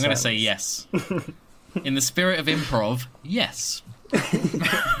yeah. I'm going to say yes. In the spirit of improv, yes.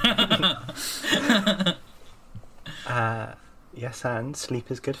 Yes, and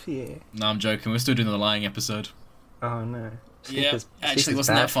sleep is good for you. No, I'm joking. We're still doing the lying episode. Oh no. Actually,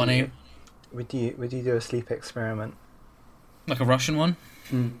 wasn't that funny? Would you do a sleep experiment? Like a Russian one?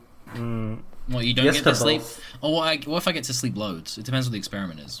 What, you don't get to sleep? Or what if I get to sleep loads? It depends what the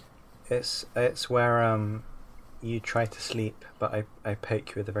experiment is. It's where you try to sleep, but I poke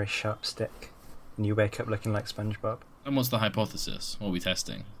you with a very sharp stick, and you wake up looking like SpongeBob. And what's the hypothesis? What are we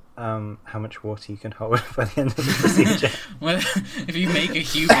testing? How much water you can hold by the end of the procedure. Well, if you make a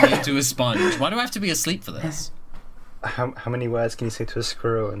human into a sponge, why do I have to be asleep for this? How many words can you say to a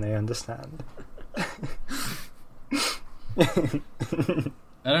squirrel and they understand? I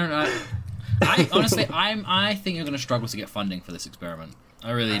don't know. I honestly, I think you're going to struggle to get funding for this experiment.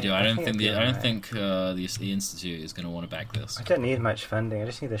 I really do. I don't think the institute is going to want to back this. I don't need much funding. I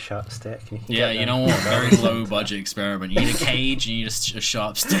just need a sharp stick. And you know what? Very low budget experiment. You need a cage. You need a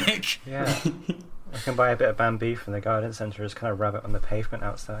sharp stick. Yeah. I can buy a bit of bamboo from the garden centre and just kind of rub it on the pavement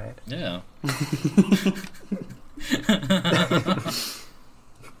outside. Yeah.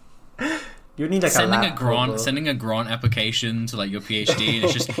 You need like sending a grant application to like your PhD, and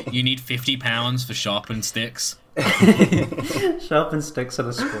it's just you need £50 for sharpened sticks. Sharpen sticks at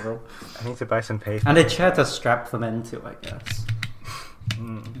a squirrel. I need to buy some paper. And a chair to strap them into, I guess.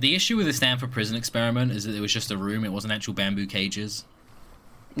 The issue with the Stanford prison experiment is that it was just a room. It wasn't actual bamboo cages.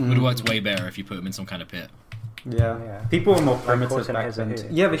 It would have worked way better if you put them in some kind of pit. Yeah. People were more Like primitive Horton back Hears a then.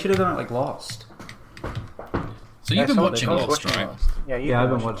 Who. Yeah, they should have done it like Lost. So you've been watching I was Lost, right? Lost. Yeah, I've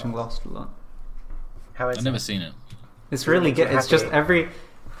been watching Lost a lot. How is I've never it? seen it. It's really good. It's just happy.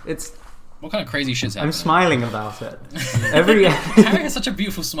 It's. What kind of crazy shit's happening? I'm smiling about it. Every. Harry has such a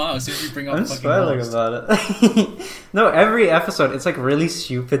beautiful smile as soon as you bring up I'm fucking smiling Lost. about it. No, every episode, it's like really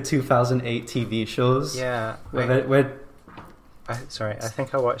stupid 2008 TV shows. Yeah. Where Sorry, I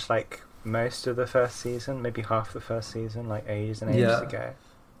think I watched like most of the first season, maybe half the first season, like ages and ages Yeah. ago.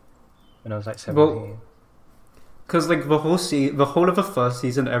 When I was like 17. because like the whole of the first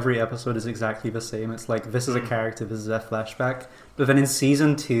season, every episode is exactly the same. It's like this is a character, this is their flashback. But then in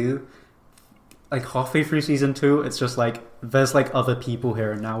season 2, like halfway through season 2, it's just like there's like other people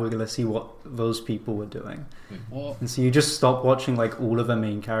here, and now we're gonna see what those people were doing. Wait, what? And so you just stop watching like all of the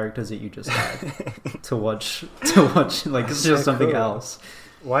main characters that you just had to watch like it's just so something cool. else.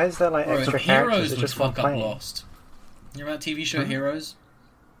 Why is there like Bro, extra characters Heroes that would just fuck won't up play? Lost. You know about TV show Heroes?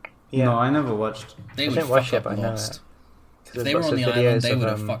 Yeah. No, I never watched. They I would didn't watch fuck it, up but I know Lost. it. 'Cause If there's they were lots on of the island, videos they of, would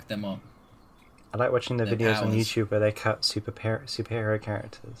have fucked them up. I like watching the Their videos on powers. YouTube where they cut superhero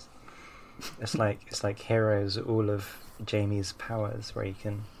characters. It's like Heroes, all of Jamie's powers, where you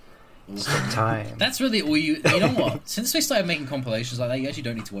can stop time. That's really all you know what? Since they started making compilations like that, you actually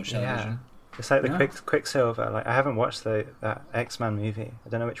don't need to watch television. It's like the Yeah. Quicksilver. Like I haven't watched that X-Men movie. I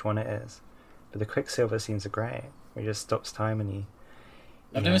don't know which one it is, but the Quicksilver scenes are great. Where he just stops time and he.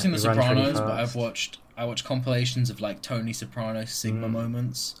 I've never seen The he runs really Sopranos, but fast. I watched compilations of like Tony Soprano Sigma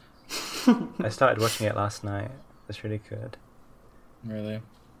moments. I started watching it last night. It's really good. Really?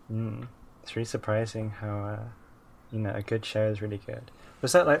 It's really surprising how a good show is really good.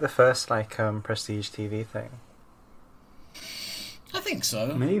 Was that like the first like prestige TV thing? I think so.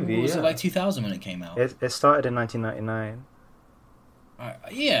 Maybe, Was it yeah. like 2000 when it came out? It started in 1999.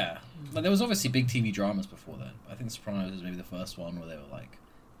 Yeah. Like, there was obviously big TV dramas before then. I think The Sopranos is maybe the first one where they were like,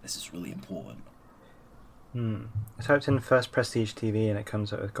 this is really important. I typed in first prestige TV and it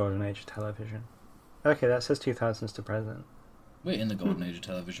comes up with Golden Age of Television. Okay, that says 2000s to present. We're in the golden age of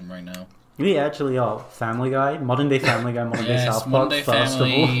television right now. We actually are. Family Guy, modern day Family Guy, modern day Yes, South Park, Modern Day first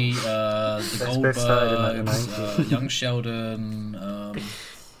Family, the That's both started in, like, the Goldbergs, 90s. Young Sheldon,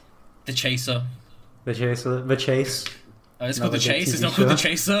 The Chaser. of all. The Chase. Oh, it's called The Another good Chase. It's TV not called The show.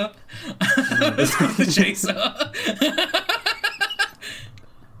 Chaser. It's called The Chaser.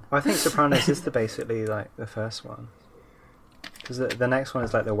 Well, I think Sopranos is basically like the first one. Because the next one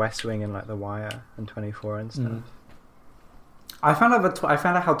is like The West Wing and like The Wire and 24 and stuff. I found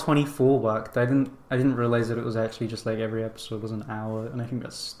out how 24 worked. I didn't realize that it was actually just like every episode was an hour, and I think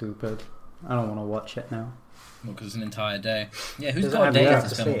that's stupid. I don't want to watch it now. Well, because it's an entire day. Yeah, who's Does it got a have day enough to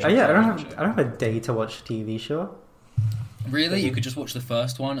to spend see? watching Yeah, a I don't television have show? I don't have a day to watch a TV show. Really? You could just watch the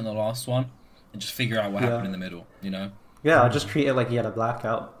first one and the last one and just figure out what happened in the middle, you know? Yeah, I'll just treat it like you had a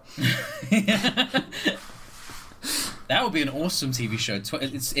blackout. That would be an awesome TV show.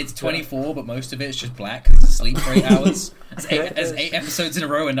 It's 24, but most of it is just black because it's asleep for 8 hours. There's 8 episodes in a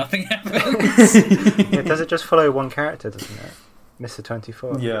row and nothing happens. Yeah, does it just follow one character, doesn't it? Mr.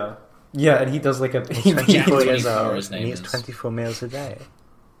 24. Yeah, and he does like a He's 24 24 years his old name and eats is. 24 meals a day.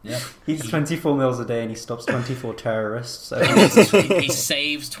 Yep. he eats 24 meals a day and he stops 24 terrorists. He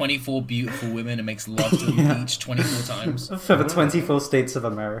saves 24 beautiful women and makes love to them each 24 times. For the 24 states of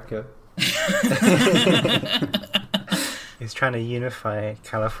America. He's trying to unify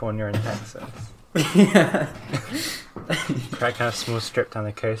California and Texas. Yeah. That kind of small strip down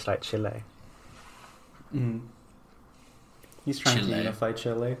the coast like Chile. He's trying Chile. to unify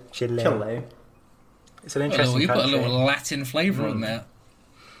Chile. Chile. It's an You interesting put a country. little Latin flavour on there.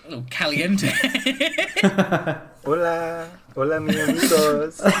 A little caliente. Hola, hola, mi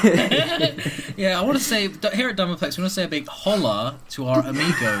amigos. Yeah, I want to say, here at Dumbleplex, we want to say a big holla to our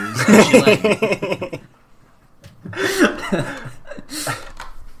amigos in Chile.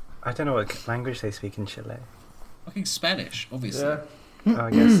 I don't know what language they speak in Chile. Fucking Spanish, obviously. Yeah. Oh,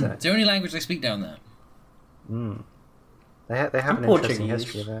 I guess so. It's the only language they speak down there. They have And an interesting Portuguese.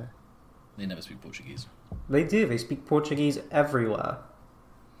 history there. They never speak Portuguese. They do. They speak Portuguese everywhere.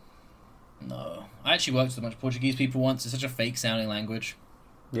 No. I actually worked with a bunch of Portuguese people once. It's such a fake sounding language.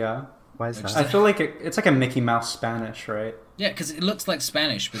 Yeah. Why is Which that? I feel like it's like a Mickey Mouse Spanish, right? Yeah, because it looks like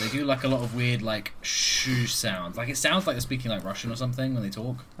Spanish, but they do like a lot of weird like shoo sounds. Like it sounds like they're speaking like Russian or something when they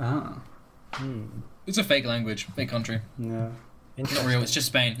talk. Ah. It's a fake language, fake country. Yeah. Not real. It's just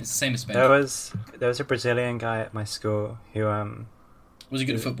Spain. It's the same as Spain. There was a Brazilian guy at my school who Was he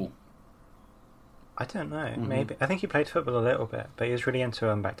good at football? I don't know. Maybe I think he played football a little bit, but he was really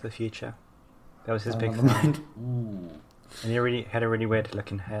into Back to the Future. That was his big thing. Ooh. And he really had a really weird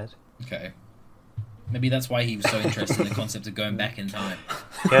looking head. Okay. Maybe that's why he was so interested in the concept of going back in time.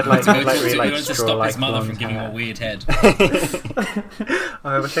 He had like, He really wanted like to straw, stop like his mother from blonde giving him a hair. weird head.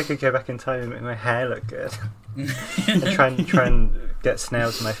 I wish I could go back in time and make my hair look good. And try and get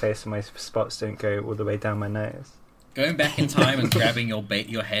snails in my face so my spots don't go all the way down my nose. Going back in time and grabbing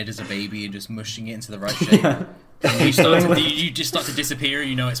your head as a baby and just mushing it into the right shape. Yeah. And you just start to disappear.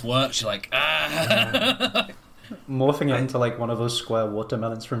 You know it's worked. You're like, ah. Morphing it into like one of those square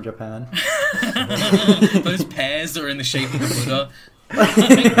watermelons from Japan. Those pears that are in the shape of the Buddha.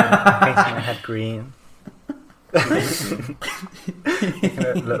 Painting my head green.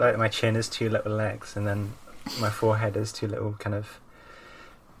 It look like my chin is two little legs, and then my forehead is two little kind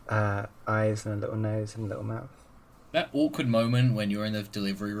of eyes and a little nose and a little mouth. That awkward moment when you're in the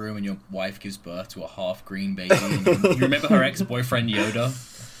delivery room and your wife gives birth to a half-green baby. And you remember her ex-boyfriend Yoda?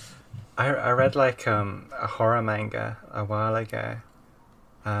 I read like a horror manga a while ago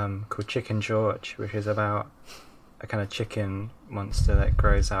called Chicken George, which is about a kind of chicken monster that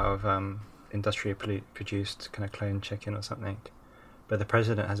grows out of industrially produced kind of cloned chicken or something. But the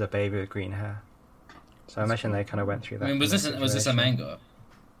president has a baby with green hair. So I imagine they kind of went through that. I mean, was this a manga?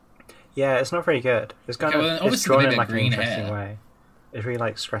 Yeah, it's not very good. It's kind Okay, well, of then it's obviously drawn the in baby like had an green interesting hair. way. It's really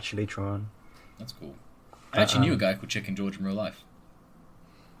like scratchily drawn. That's cool. I actually knew a guy called Chicken George in real life.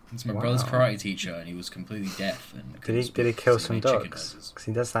 He's my brother's karate teacher, and he was completely deaf. And Did he kill so some made chicken dogs? noises. Because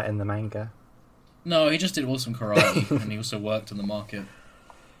he does that in the manga. No, he just did awesome karate, and he also worked on the market.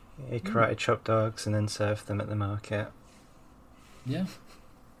 He karate chopped dogs and then served them at the market. Yeah.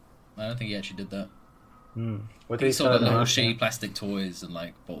 I don't think he actually did that. What did He he sold sell like at the little market? shitty plastic toys and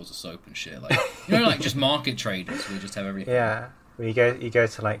like bottles of soap and shit. Like like just market traders who just have everything. Yeah. Well, you go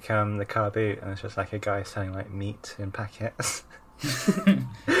to like the car boot and it's just like a guy selling like meat in packets.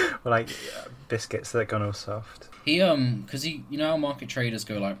 Or like biscuits that are gone all soft. He because he how market traders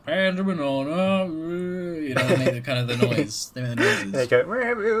go like panda banana, they make the kind of the noise. They make the noises. They go.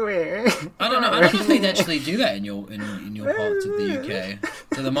 I don't know if they actually do that in your parts of the UK.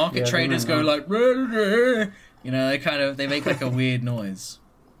 So the market traders go like they make like a weird noise.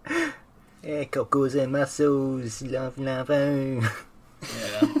 Yeah, cockles and mussels, love.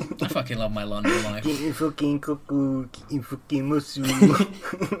 Yeah, I fucking love my London life. Getting fucking cockle, getting fucking mussel.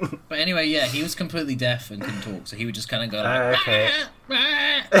 But anyway, yeah, he was completely deaf and couldn't talk, so he would just kind of go like, okay.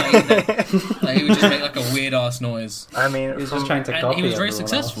 like he would just make like a weird ass noise. I mean, He was just trying to And copy he was very everyone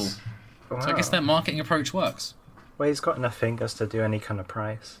successful. else. Wow. So I guess that marketing approach works. Well, he's got enough fingers to do any kind of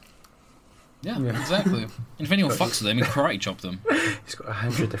price. Yeah, Yeah. exactly. And if anyone fucks with them, he karate chop them. He's got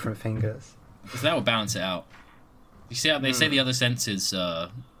 100 different fingers. Because that will balance it out. You see how they say the other senses,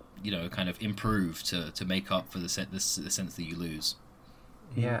 kind of improve to make up for the sense that you lose.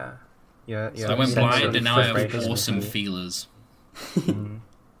 Yeah. Yeah. So I went sense blind of and now I have frustration. awesome feelers. Mm.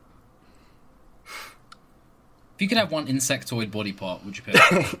 If you could have one insectoid body part, would you pick?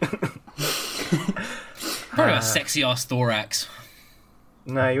 Probably a sexy ass thorax.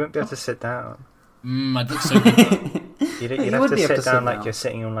 No, you won't be able to sit down. I'd look so good. You'd You have would to be able sit to sit down like down. you're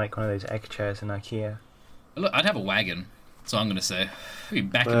sitting on like one of those egg chairs in IKEA. Look, I'd have a wagon. That's what I'm gonna say. I'd be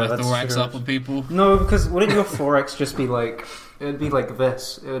backing Yeah, my that's thorax true. up on people. No, because wouldn't your thorax just be like... It would be like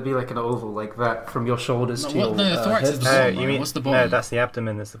this. It would be like an oval, like that, from your shoulders to your the thorax is hips. the Oh, bottom, you mean what's the no? bottom? That's the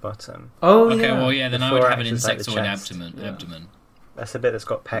abdomen. That's the bottom. Oh, Okay, yeah. well, yeah, then The I would have an thorax is like the insectoid chest. abdomen. Yeah. Abdomen. That's the bit that's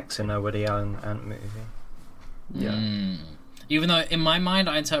got pecs in a Woody Allen ant movie. Yeah. Even though in my mind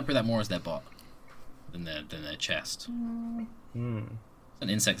I interpret that more as their butt than their chest. Hmm. It's an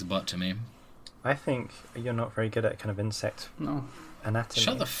insect's butt to me. I think you're not very good at kind of insect No. anatomy.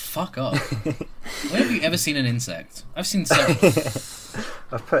 Shut the fuck up. When have you ever seen an insect? I've seen several.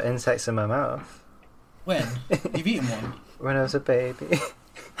 I've put insects in my mouth When? You've eaten one? when I was a baby.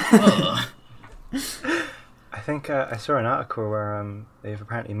 Ugh. I think I saw an article where they've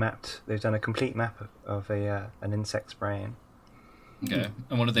apparently they've done a complete map of an insect's brain. Okay,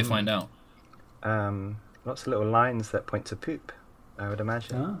 and what did they find out? Lots of little lines that point to poop, I would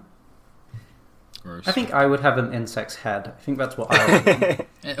imagine. Ah. Gross. I think I would have an insect's head. I think that's what I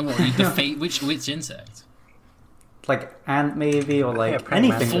would want. Which insect? Like ant maybe, or like Yeah, pretty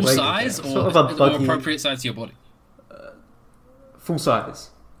anything. Full like, size sort or, of a buggy, appropriate size to your body? full size,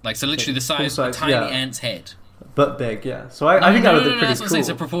 Like, so literally the size Full of a size, tiny yeah. ant's head. but big, yeah. So I think that would be pretty that's what I'm saying. cool.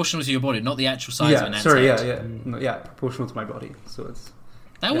 So proportional to your body, not the actual size of an Yeah, ant's sorry, head. yeah. No, yeah, proportional to my body. So it's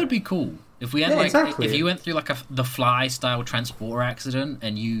That would be cool. If we had exactly. if you went through like the Fly style transporter accident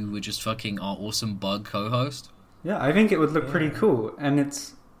and you were just fucking our awesome bug co-host. Yeah, I think it would look pretty cool, and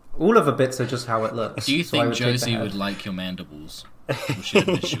it's all of the bits are just how it looks. Do you so I think would take the Josie head. would like your mandibles? Or she would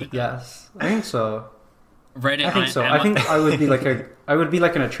miss you with that? Yes, I think so. Reddit, I think so. I think I would be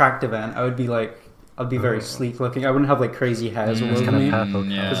like an attractive ant. I'd be very sleek looking. I wouldn't have like crazy hairs all It's over kind of me. purple.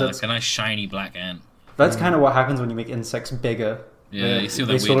 Yeah, Because like a nice shiny black ant. That's kind of what happens when you make insects bigger. Yeah, you see all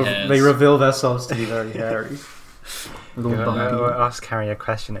the weird hairs. They reveal themselves to be very hairy. Or ask Harry a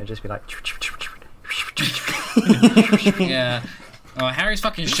question, it'd just be like. Yeah. Oh, Harry's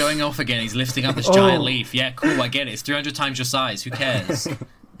fucking showing off again. He's lifting up this giant leaf. Yeah, cool, I get it. It's 300 times your size. Who cares?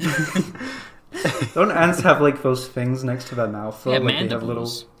 Don't ants have like those things next to their mouth? Though? Yeah, Like, mandibles. they have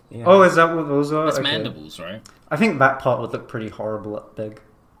little... Yeah. Oh, is that what those are? That's Okay. mandibles, right? I think that part would look pretty horrible at big.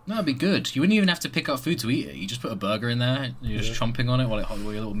 No, it'd be good. You wouldn't even have to pick up food to eat it. You just put a burger in there, and you're just chomping on it while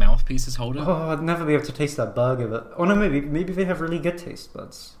your little mouthpieces hold it. Oh, I'd never be able to taste that burger. But oh no, maybe they have really good taste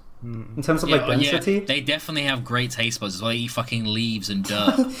buds. In terms of like density. Yeah, they definitely have great taste buds. As well, they eat fucking leaves and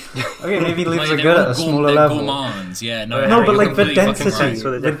dirt. Okay, maybe leaves Like, are they're good all at a smaller they're level. gourmands. Yeah, no, No, Harry, but you're like the completely fucking density. right. Sense for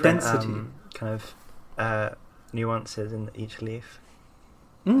the The different density. kind of nuances in each leaf.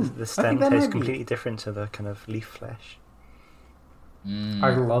 Mm, The I stem think that tastes might be- completely different to the kind of leaf flesh. I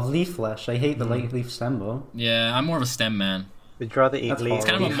love leaf flesh. I hate the leaf stem though. Yeah, I'm more of a stem man. Would you rather eat That's leaf? It's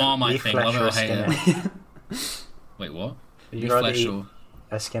kind of a leaf- Marmite leaf thing, flesh love it or or a hate skin it. egg? Wait, what? Would you Leaf rather flesh eat or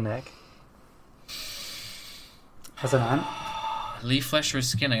a skin egg? As an ant. leaf flesh or a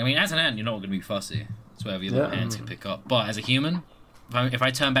skin egg? I mean, as an ant, you're not going to be fussy. It's whatever your little Yeah. hands can pick up. But as a human, if I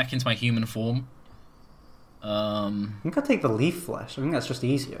turn back into my human form, I think I'd take the leaf flesh. I think that's just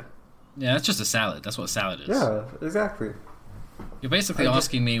easier. yeah, that's just a salad. That's what a salad is. Yeah, exactly. You're basically I just-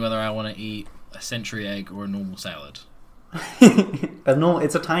 asking me whether I want to eat a century egg or a normal salad.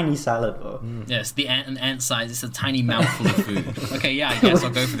 It's a tiny salad though. Yes, an ant size. It's a tiny mouthful of food. Okay, yeah, I guess I'll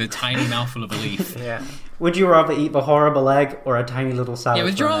go for the tiny mouthful of a leaf. Yeah. Would you rather eat the horrible egg or a tiny little salad? Yeah,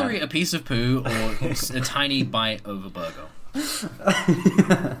 would you for an rather ant? eat a piece of poo or a tiny bite of a burger?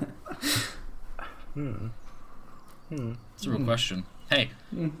 It's a real question. Hey,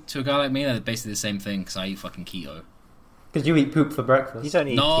 to a guy like me, that's basically the same thing because I eat fucking keto. Because you eat poop for breakfast. You don't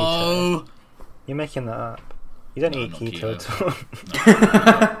eat keto. No! You're making that up. You don't No, eat not keto keto.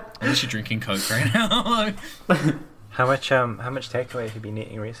 at all. Unless you're drinking Coke right now. How much takeaway have you been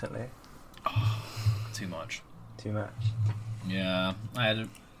eating recently? Too much. Too much. Yeah, I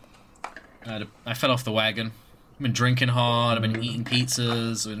fell off the wagon. I've been drinking hard. I've been eating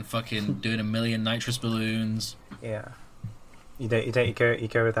pizzas. I've been fucking doing a million nitrous balloons. Yeah. You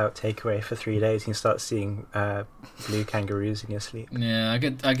go without takeaway for 3 days and you start seeing blue kangaroos in your sleep. Yeah, I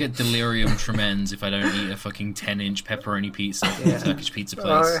get delirium tremens if I don't eat a fucking 10-inch pepperoni pizza from Yeah. a Turkish pizza Oh,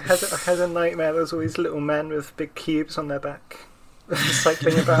 place. I had a nightmare. There was all these little men with big cubes on their back,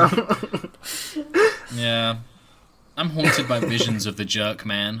 cycling about. Yeah, I'm haunted by visions of the jerk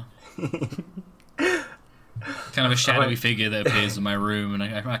man. Kind of a shadowy figure that appears in my room, and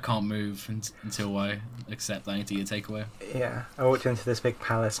I can't move until I accept that I need to eat a takeaway. Yeah, I walked into this big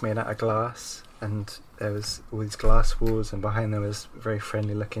palace made out of glass, and there was all these glass walls, and behind there was very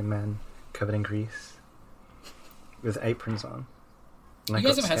friendly-looking men covered in grease with aprons on. And I You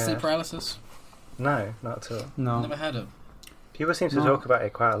guys got ever had sleep scared. paralysis? No, not at all. No. Never had it. People seem to No. talk about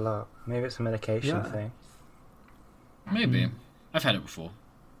it quite a lot. Maybe it's a medication Yeah. thing. Maybe. I've had it before.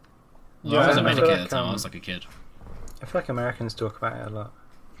 Yeah, I wasn't I feel medicated like, at the time. I was like a kid. I feel like Americans talk about it a lot.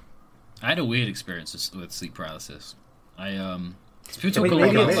 I had a weird experience with sleep paralysis. People talk Wait, a lot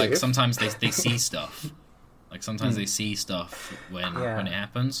maybe about it like is. sometimes they see stuff. Like sometimes they see stuff when Yeah. it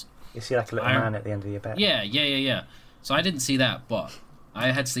happens. You see like a little man at the end of your bed. Yeah. So I didn't see that, but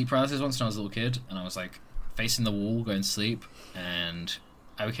I had sleep paralysis once when I was a little kid, and I was like facing the wall going to sleep, and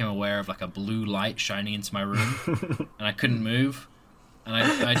I became aware of like a blue light shining into my room, and I couldn't move. And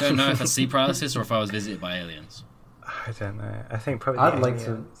I don't know if that's sleep paralysis or if I was visited by aliens. I don't know. I think probably. I'd the like to.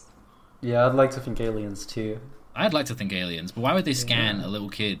 aliens. Yeah, I'd like to think aliens too. I'd like to think aliens, but why would they scan a little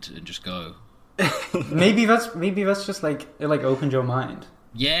kid and just go? Maybe that's just like it like opened your mind.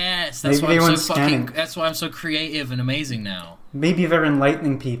 Yes, that's Maybe why they I'm weren't so scanning. fucking. That's why I'm so creative and amazing now. Maybe they're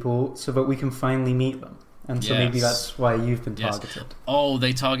enlightening people so that we can finally meet them, and so maybe Yes. that's why you've been Yes. targeted. Oh,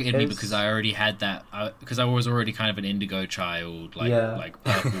 they targeted me Is- because I already had that. Because I was already kind of an indigo child, like Yeah. like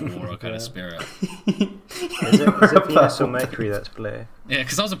purple aura kind Yeah. of spirit. Is it Venus or Purple. Mercury that's blue? Yeah,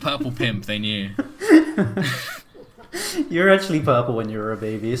 because I was a purple pimp. They knew. You're actually purple when you were a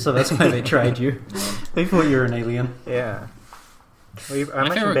baby, so that's why they tried you. They thought you were an alien. Yeah. Well, I My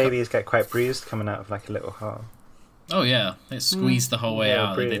imagine favourite babies get quite bruised coming out of like a little hole. Oh yeah, it squeezed the whole way Yeah,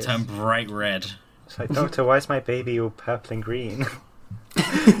 out. Like, they bruise. turn bright red. It's like, doctor, why is my baby all purple and green?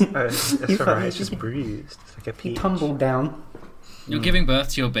 Oh, it's alright, it's just bruised. It's like a He peach. tumbled down. You're giving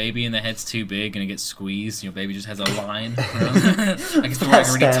birth to your baby and the head's too big and it gets squeezed and your baby just has a line. Like it's the like a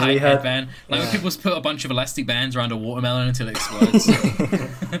really Stanley tight head. headband. Like when Yeah. people put a bunch of elastic bands around a watermelon until it explodes.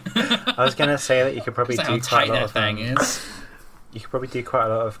 I was gonna say that you could probably That's how do quite tight a lot that of thing is. you could probably do quite a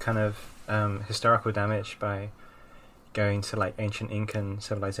lot of kind of historical damage by going to like ancient Incan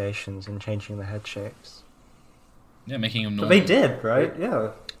civilizations and changing the head shapes. Yeah, making them But normal. they did, right? Yeah.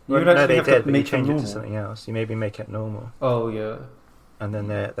 You Well, would no, actually they have did, to but you make them change it to normal. something else. You maybe make it normal, Oh yeah. and then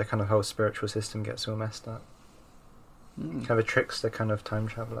their kind of whole spiritual system gets all messed up. Kind of a trickster kind of time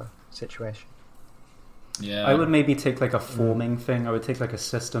traveler situation. Yeah. I would maybe take like a forming thing. I would take like a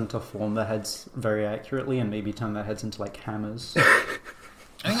system to form the heads very accurately and maybe turn their heads into like hammers.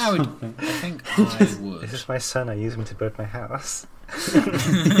 I think I would. Something. I think I would. This is my son. I use him to build my house.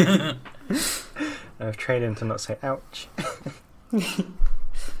 I've trained him to not say "ouch."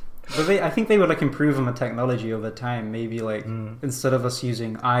 But I think they would like improve on the technology over time. Maybe like instead of us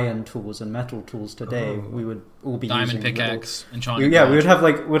using iron tools and metal tools today, Oh. we would all be Diamond using pickaxe, little... enchanted. Yeah, we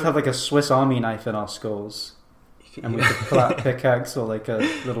badge. would have like a Swiss Army knife in our skulls, and we could pull out a pickaxe or like a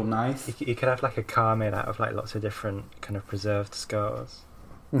little knife. You could have like a car made out of like lots of different kind of preserved skulls.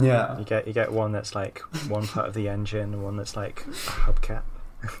 Yeah. You get one that's like one part of the engine, and one that's like a hubcap.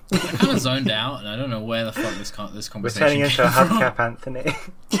 I kind of zoned out, and I don't know where the fuck this We're conversation turning into a came from. hubcap, Anthony.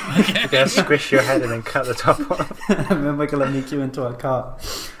 Okay. You're gonna squish your head and then cut the top off. And then we're gonna make you into a car.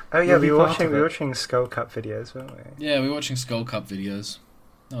 Oh yeah, You'll be we were part watching of we it. were watching Skull Cup videos, weren't we? Yeah, we were watching Skull Cup videos.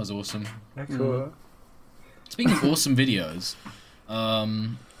 That was awesome. Oh, cool. Speaking of awesome videos, we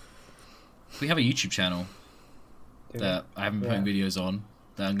have a YouTube channel that I haven't been putting videos on.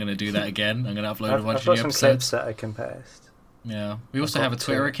 That I'm gonna do that again. I'm gonna upload a I've bunch got of new some clips episodes. that I can post. Yeah, we also got have a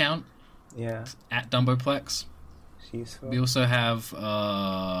Twitter two. account Yeah, at Dumboplex. it's useful. We also have Don't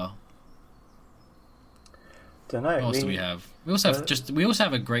know. what else do we have? We also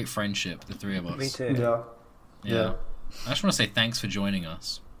have a great friendship, the three of us. We do. Yeah. Yeah. I just want to say thanks for joining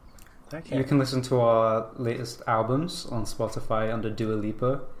us. Okay. You can listen to our latest albums on Spotify under Dua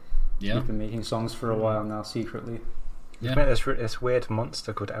Lipa. Yeah. We've been making songs for a while now, secretly. We've Yeah. met this weird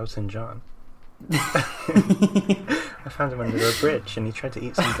monster called Elton John. I found him under a bridge and he tried to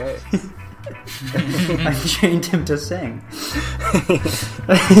eat some goats. I trained him to sing.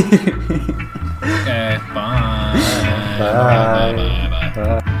 Okay. Bye. Bye. Bye. Bye.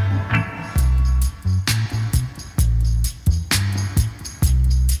 Bye. Bye.